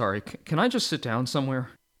 I'm sorry. Can I just sit down somewhere?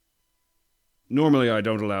 Normally I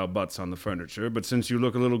don't allow butts on the furniture, but since you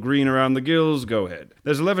look a little green around the gills, go ahead.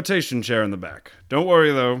 There's a levitation chair in the back. Don't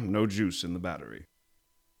worry, though, no juice in the battery.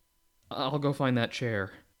 I'll go find that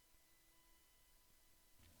chair.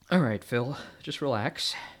 All right, Phil, just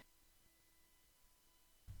relax.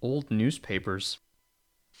 Old newspapers.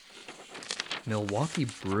 Milwaukee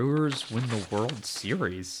Brewers win the World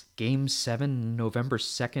Series. Game 7, November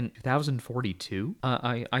 2nd, 2042.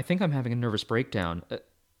 I think I'm having a nervous breakdown.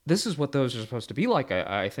 This is what those are supposed to be like,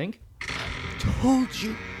 I think. Told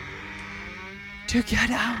you to get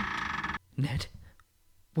out. Ned,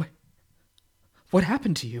 what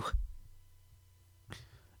happened to you?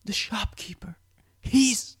 The shopkeeper.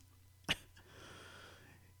 He's...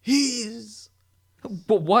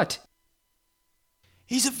 But what?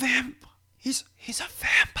 He's a vamp. He's a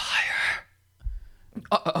vampire.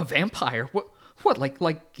 A vampire? What?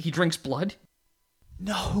 Like he drinks blood?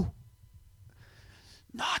 No.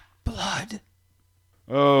 Not blood.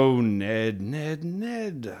 Oh,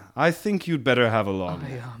 Ned. I think you'd better have a long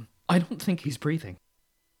nap. I don't think he's breathing.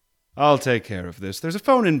 I'll take care of this. There's a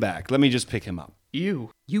phone in back. Let me just pick him up. You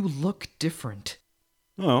look different.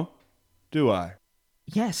 Oh, do I?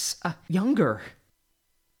 Yes, younger.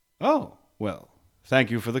 Oh, well,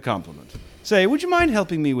 thank you for the compliment. Say, would you mind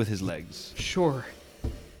helping me with his legs? Sure.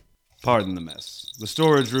 Pardon the mess. The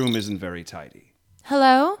storage room isn't very tidy.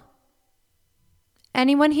 Hello?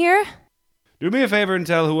 Anyone here? Do me a favor and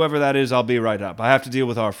tell whoever that is I'll be right up. I have to deal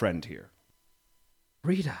with our friend here.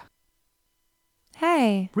 Rita.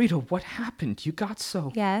 Hey. Rita, what happened? You got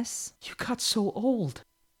so... Yes? You got so old.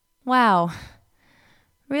 Wow.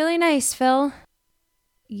 Really nice, Phil.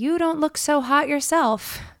 You don't look so hot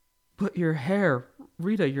yourself. But your hair...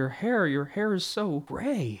 Rita, your hair is so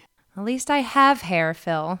gray. At least I have hair,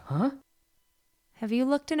 Phil. Huh? Have you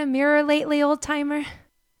looked in a mirror lately, old-timer?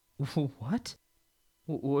 What?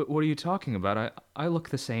 What are you talking about? I look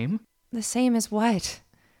the same. The same as what?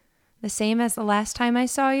 The same as the last time I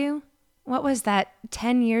saw you? What was that,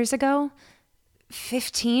 10 years ago?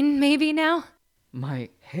 15, maybe now? My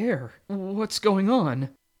hair? What's going on?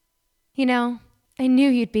 You know, I knew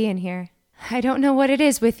you'd be in here. I don't know what it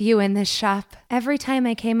is with you in this shop. Every time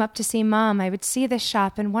I came up to see Mom, I would see this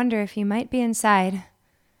shop and wonder if you might be inside.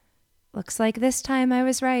 Looks like this time I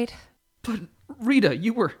was right. But, Rita,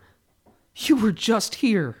 you were just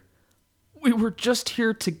here. We were just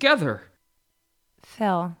here together.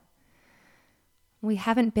 Phil, we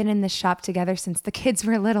haven't been in this shop together since the kids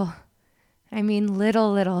were little. I mean,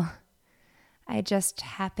 little. I just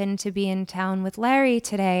happened to be in town with Larry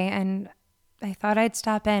today, and I thought I'd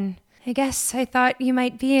stop in. I guess I thought you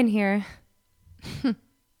might be in here.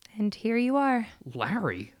 And here you are.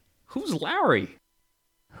 Larry? Who's Larry?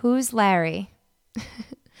 Who's Larry?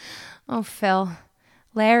 Oh, Phil.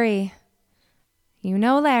 Larry. You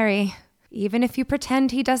know Larry. Even if you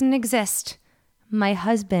pretend he doesn't exist. My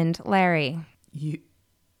husband, Larry.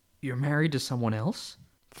 You're married to someone else?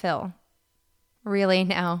 Phil. Really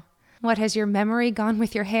now? What, has your memory gone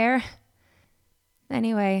with your hair?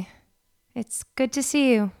 Anyway, it's good to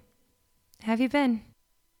see you. Have you been?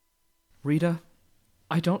 Rita,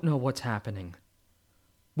 I don't know what's happening.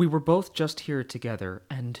 We were both just here together,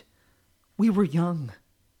 and we were young.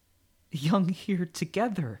 Young here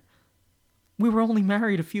together. We were only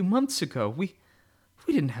married a few months ago. We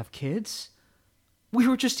didn't have kids. We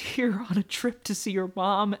were just here on a trip to see your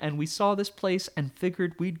mom, and we saw this place and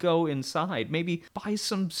figured we'd go inside, maybe buy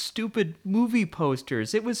some stupid movie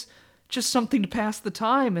posters. It was just something to pass the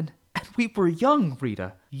time, and we were young,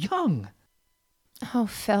 Rita. Young. Oh,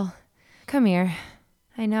 Phil, come here.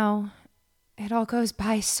 I know. It all goes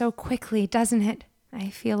by so quickly, doesn't it? I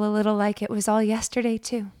feel a little like it was all yesterday,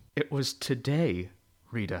 too. It was today,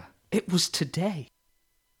 Rita. It was today.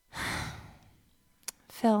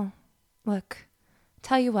 Phil, look.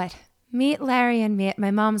 Tell you what, meet Larry and me at my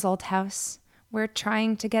mom's old house. We're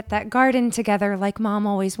trying to get that garden together like Mom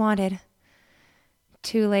always wanted.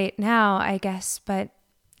 Too late now, I guess, but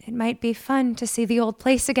it might be fun to see the old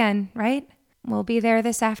place again, right? We'll be there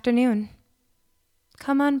this afternoon.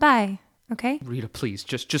 Come on by, okay? Rita, please,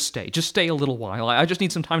 just stay. Just stay a little while. I just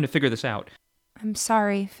need some time to figure this out. I'm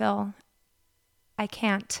sorry, Phil. I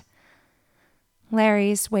can't.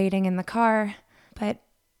 Larry's waiting in the car, but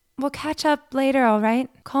we'll catch up later, all right?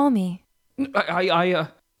 Call me. I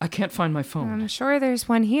can't find my phone. I'm sure there's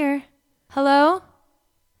one here. Hello?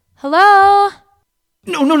 Hello?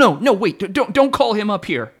 No, wait. Don't call him up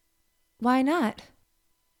here. Why not?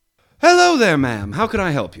 Hello there, ma'am. How can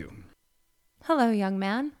I help you? Hello, young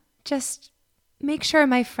man. Just make sure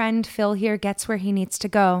my friend Phil here gets where he needs to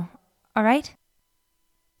go, all right?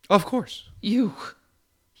 Of course.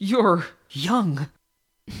 You're young.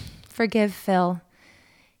 Forgive Phil.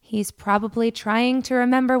 He's probably trying to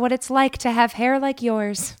remember what it's like to have hair like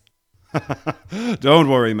yours. Don't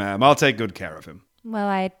worry, ma'am. I'll take good care of him. Well,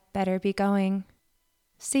 I'd better be going.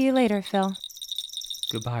 See you later, Phil.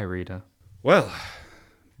 Goodbye, Rita. Well,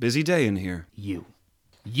 busy day in here. You.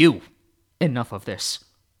 Enough of this.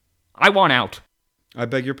 I want out. I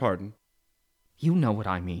beg your pardon. You know what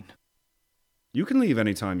I mean. You can leave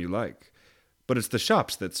any time you like, but it's the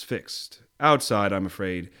shops that's fixed. Outside, I'm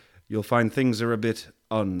afraid, you'll find things are a bit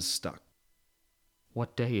unstuck.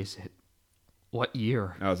 What day is it? What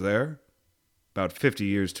year? Out there? About 50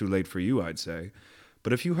 years too late for you, I'd say.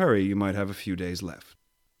 But if you hurry, you might have a few days left.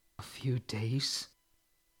 A few days?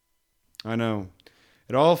 I know.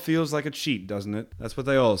 It all feels like a cheat, doesn't it? That's what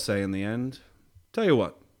they all say in the end. Tell you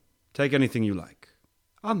what, take anything you like.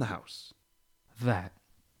 On the house. That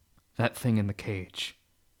thing in the cage.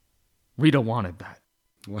 Rita wanted that.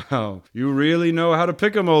 Wow, you really know how to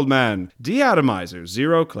pick 'em, old man. Deatomizer,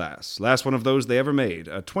 0 class. Last one of those they ever made,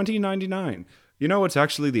 a 2099. You know, it's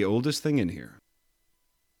actually the oldest thing in here.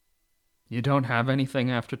 You don't have anything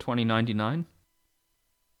after 2099?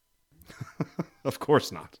 Of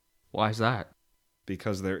course not. Why's that?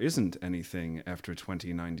 Because there isn't anything after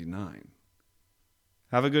 2099.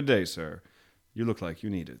 Have a good day, sir. You look like you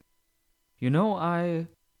need it. You know,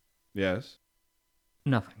 Yes?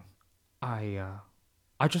 Nothing.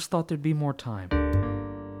 I just thought there'd be more time.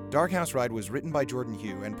 Dark House Ride was written by Jordan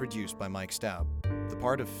Hugh and produced by Mike Staub. The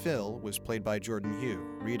part of Phil was played by Jordan Hugh.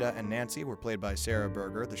 Rita and Nancy were played by Sarah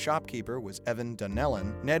Berger. The shopkeeper was Evan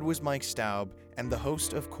Donnellan. Ned was Mike Staub. And the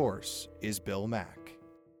host, of course, is Bill Mack.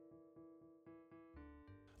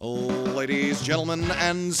 Ladies, gentlemen,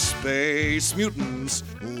 and space mutants,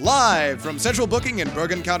 live from Central Booking in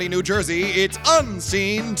Bergen County, New Jersey, it's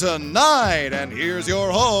Unseen Tonight. And here's your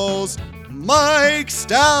host, Mike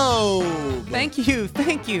Staub. Thank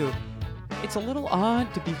you. It's a little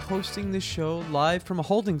odd to be hosting this show live from a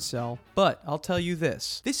holding cell, but I'll tell you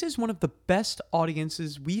this. This is one of the best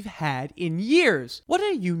audiences we've had in years. What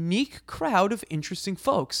a unique crowd of interesting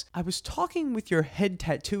folks. I was talking with your head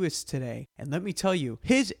tattooist today, and let me tell you,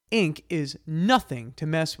 his ink is nothing to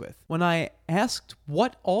mess with. When I asked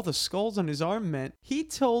what all the skulls on his arm meant, he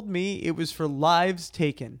told me it was for lives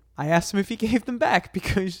taken. I asked him if he gave them back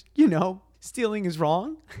because, stealing is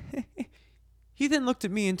wrong. He then looked at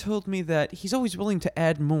me and told me that he's always willing to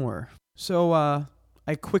add more. So,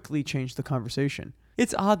 I quickly changed the conversation.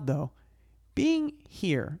 It's odd, though. Being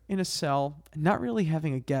here in a cell and not really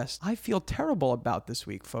having a guest, I feel terrible about this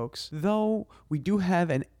week, folks. Though we do have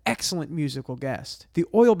an excellent musical guest. The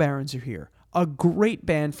Oil Barons are here. a great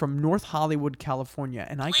band from North Hollywood, California,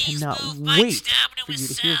 and I cannot wait for you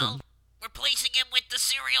to hear them. We're placing him with the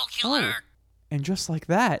serial killer. And just like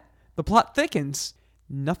that, the plot thickens.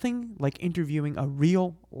 Nothing like interviewing a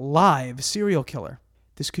real, live serial killer.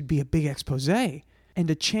 This could be a big expose and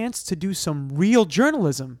a chance to do some real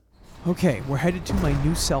journalism. Okay, we're headed to my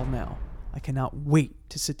new cell now. I cannot wait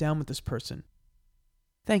to sit down with this person.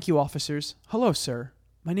 Thank you, officers. Hello, sir.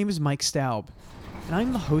 My name is Mike Staub, and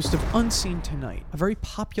I'm the host of Unseen Tonight, a very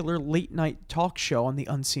popular late-night talk show on the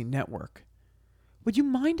Unseen Network. Would you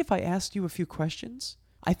mind if I asked you a few questions?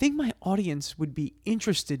 I think my audience would be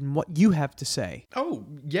interested in what you have to say. Oh,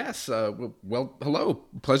 yes. Well, hello.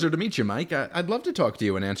 Pleasure to meet you, Mike. I'd love to talk to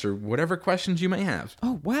you and answer whatever questions you may have.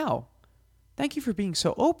 Oh, wow. Thank you for being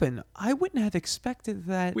so open. I wouldn't have expected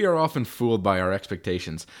that. We are often fooled by our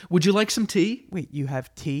expectations. Would you like some tea? Wait, you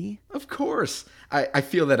have tea? Of course. I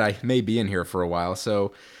feel that I may be in here for a while,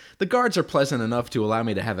 so the guards are pleasant enough to allow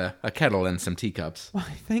me to have a kettle and some teacups. Why,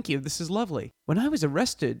 thank you. This is lovely. When I was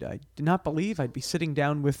arrested, I did not believe I'd be sitting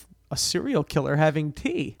down with a serial killer having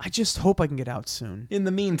tea. I just hope I can get out soon. In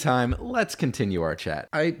the meantime, let's continue our chat.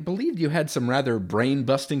 I believed you had some rather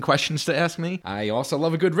brain-busting questions to ask me. I also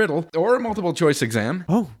love a good riddle, or a multiple-choice exam.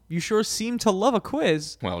 Oh, you sure seem to love a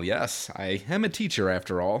quiz. Well, yes. I am a teacher,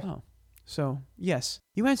 after all. Oh, so, yes.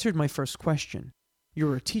 You answered my first question.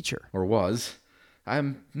 You're a teacher. Or was.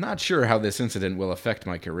 I'm not sure how this incident will affect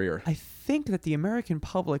my career. I think that the American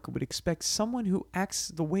public would expect someone who acts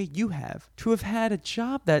the way you have to have had a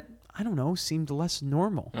job that, I don't know, seemed less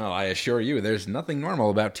normal. Oh, I assure you, there's nothing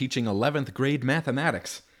normal about teaching 11th grade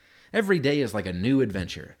mathematics. Every day is like a new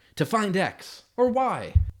adventure. To find X, or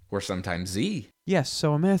Y, or sometimes Z. Yes,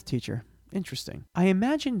 so a math teacher. Interesting. I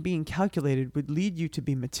imagine being calculated would lead you to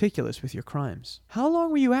be meticulous with your crimes. How long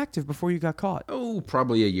were you active before you got caught? Oh,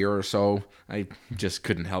 probably a year or so. I just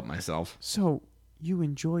couldn't help myself. So, you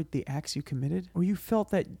enjoyed the acts you committed? Or you felt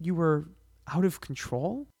that you were out of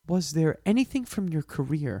control? Was there anything from your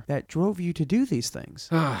career that drove you to do these things?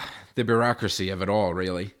 The bureaucracy of it all,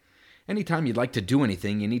 really. Anytime you'd like to do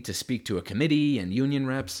anything, you need to speak to a committee and union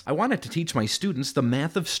reps. I wanted to teach my students the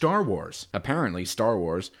math of Star Wars. Apparently, Star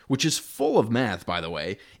Wars, which is full of math, by the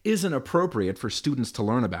way, isn't appropriate for students to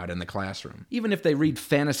learn about in the classroom, even if they read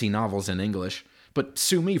fantasy novels in English. But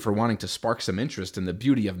sue me for wanting to spark some interest in the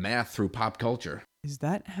beauty of math through pop culture. Is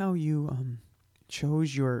that how you,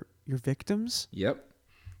 chose your victims? Yep.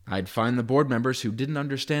 I'd find the board members who didn't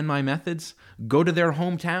understand my methods, go to their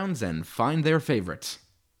hometowns, and find their favorites.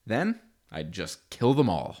 Then, I'd just kill them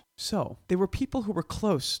all. So, they were people who were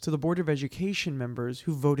close to the Board of Education members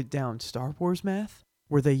who voted down Star Wars math?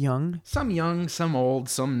 Were they young? Some young, some old,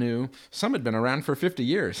 some new. Some had been around for 50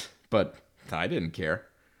 years. But I didn't care.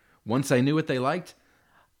 Once I knew what they liked,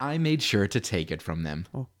 I made sure to take it from them.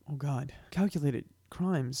 Oh God. Calculated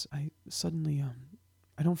crimes. I suddenly,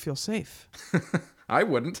 I don't feel safe. I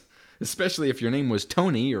wouldn't. Especially if your name was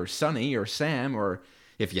Tony or Sonny or Sam or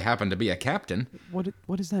if you happen to be a captain.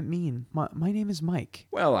 What does that mean? My name is Mike.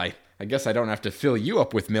 Well, I guess I don't have to fill you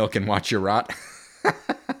up with milk and watch you rot. Oh,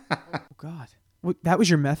 God. That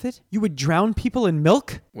was your method? You would drown people in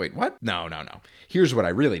milk? Wait, what? No. Here's what I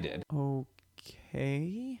really did.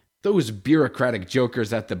 Okay. Those bureaucratic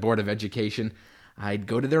jokers at the Board of Education, I'd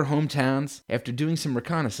go to their hometowns. After doing some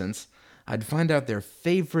reconnaissance, I'd find out their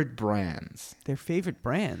favorite brands. Their favorite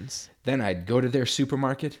brands? Then I'd go to their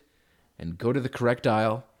supermarket and go to the correct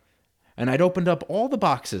aisle, and I'd opened up all the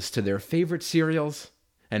boxes to their favorite cereals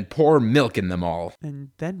and pour milk in them all.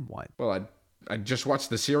 And then what? Well, I'd just watch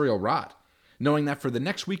the cereal rot, knowing that for the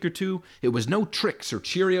next week or two, it was no Trix or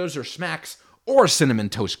Cheerios or Smacks or Cinnamon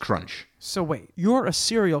Toast Crunch. So wait, you're a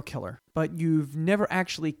serial killer, but you've never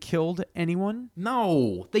actually killed anyone?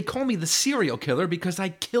 No, they call me the serial killer because I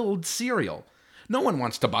killed cereal. No one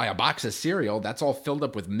wants to buy a box of cereal that's all filled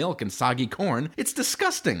up with milk and soggy corn. It's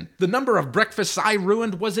disgusting. The number of breakfasts I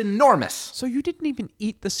ruined was enormous. So you didn't even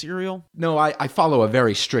eat the cereal? No, I follow a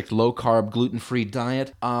very strict low-carb, gluten-free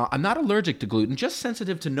diet. I'm not allergic to gluten, just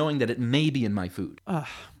sensitive to knowing that it may be in my food.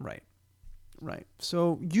 Right.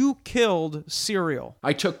 So you killed cereal.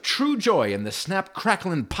 I took true joy in the snap,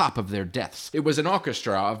 crackle, and pop of their deaths. It was an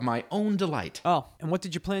orchestra of my own delight. Oh, and what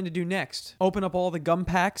did you plan to do next? Open up all the gum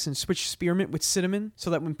packs and switch spearmint with cinnamon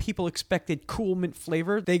so that when people expected cool mint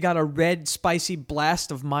flavor, they got a red, spicy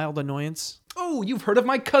blast of mild annoyance? Oh, you've heard of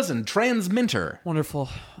my cousin, Trans Minter. Wonderful.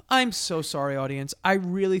 I'm so sorry, audience. I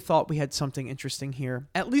really thought we had something interesting here.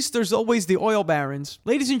 At least there's always the oil barons.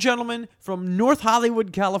 Ladies and gentlemen, from North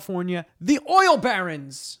Hollywood, California, the oil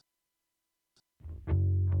barons!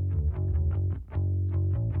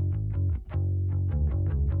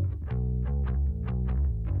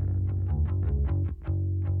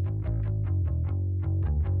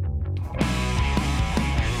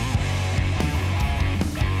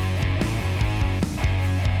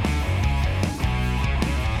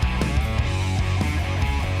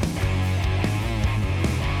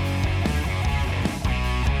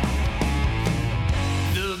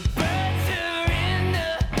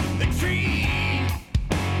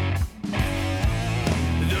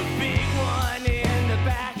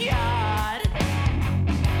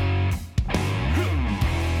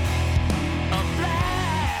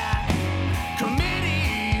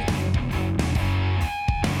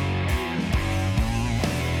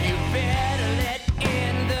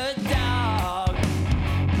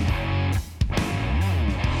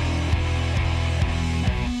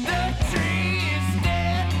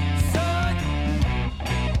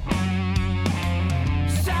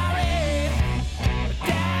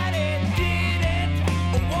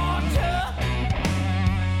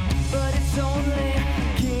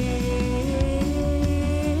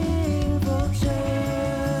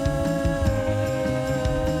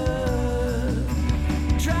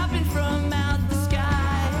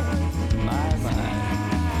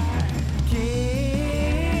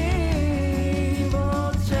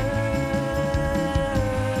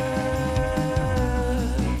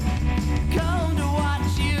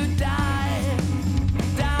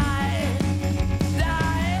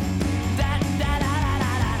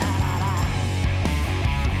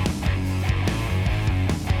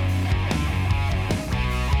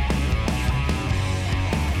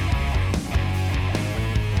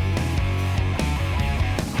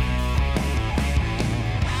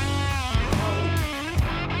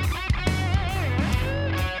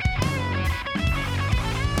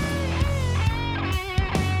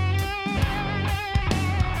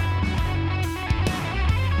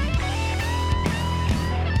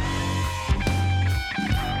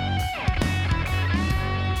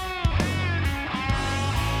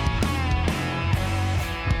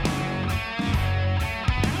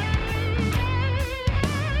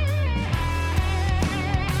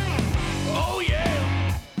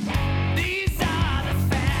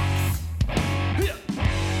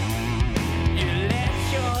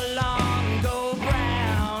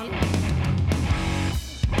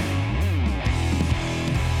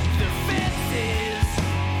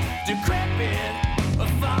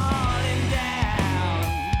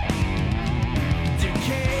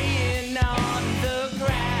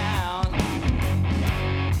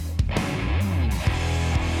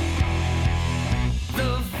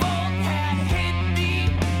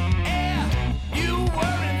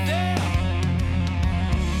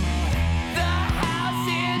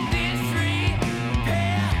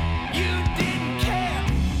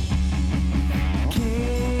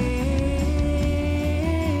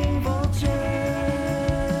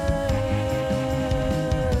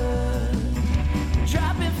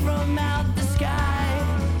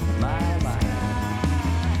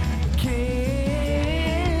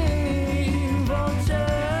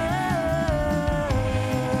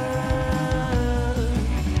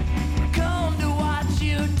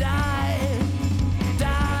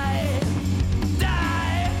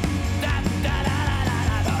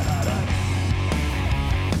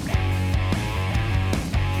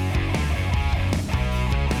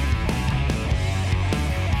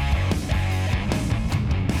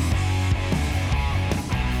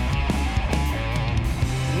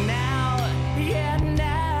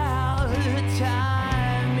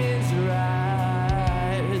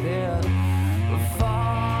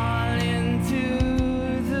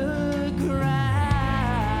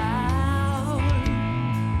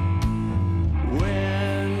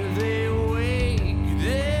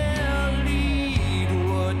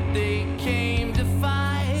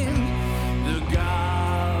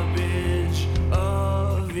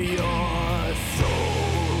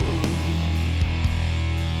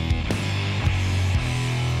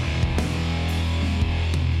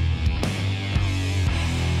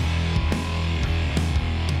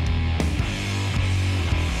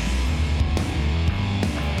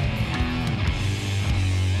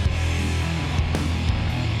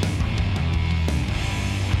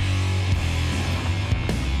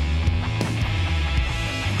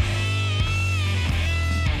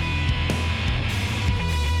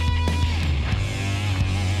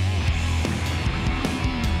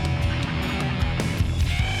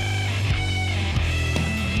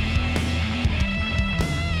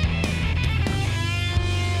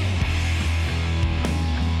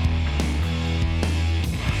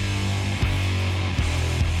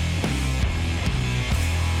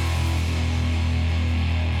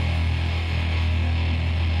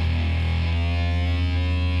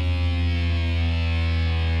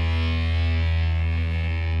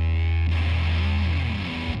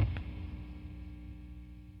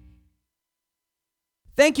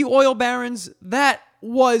 Thank you, Oil Barons. That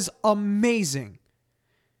was amazing.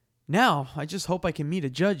 Now, I just hope I can meet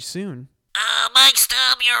a judge soon. Mike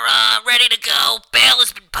Stubb, you're ready to go. Bail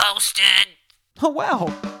has been posted. Oh, wow.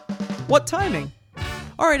 What timing?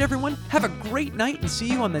 All right, everyone, have a great night and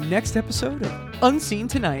see you on the next episode of Unseen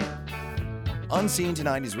Tonight. Unseen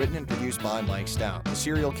Tonight is written and produced by Mike Stout. The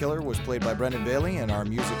serial killer was played by Brendan Bailey, and our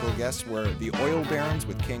musical guests were the Oil Barons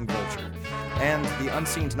with King Vulture. And the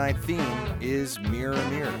Unseen Tonight theme is Mirror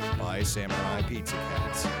Mirror by Samurai Pizza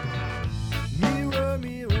Cats. Mirror,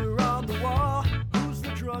 mirror on the wall, who's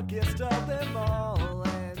the drunkest of them all?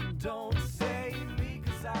 And don't say me,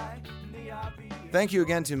 'cause I may I be. Thank you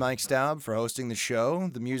again to Mike Staub for hosting the show.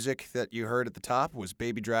 The music that you heard at the top was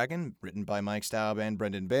Baby Dragon, written by Mike Staub and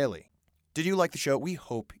Brendan Bailey. Did you like the show? We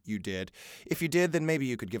hope you did. If you did, then maybe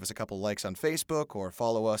you could give us a couple likes on Facebook or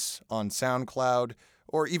follow us on SoundCloud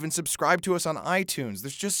or even subscribe to us on iTunes.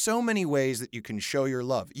 There's just so many ways that you can show your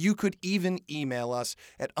love. You could even email us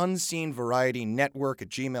at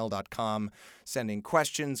unseenvarietynetwork@gmail.com, sending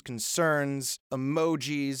questions, concerns,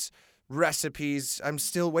 emojis, recipes. I'm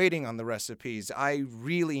still waiting on the recipes. I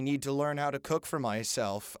really need to learn how to cook for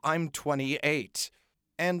myself. I'm 28.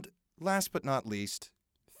 And last but not least,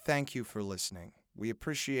 thank you for listening. We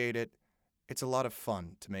appreciate it. It's a lot of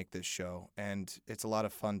fun to make this show, and it's a lot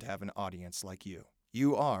of fun to have an audience like you.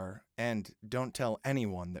 You are, and don't tell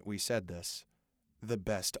anyone that we said this, the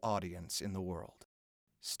best audience in the world.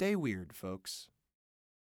 Stay weird, folks.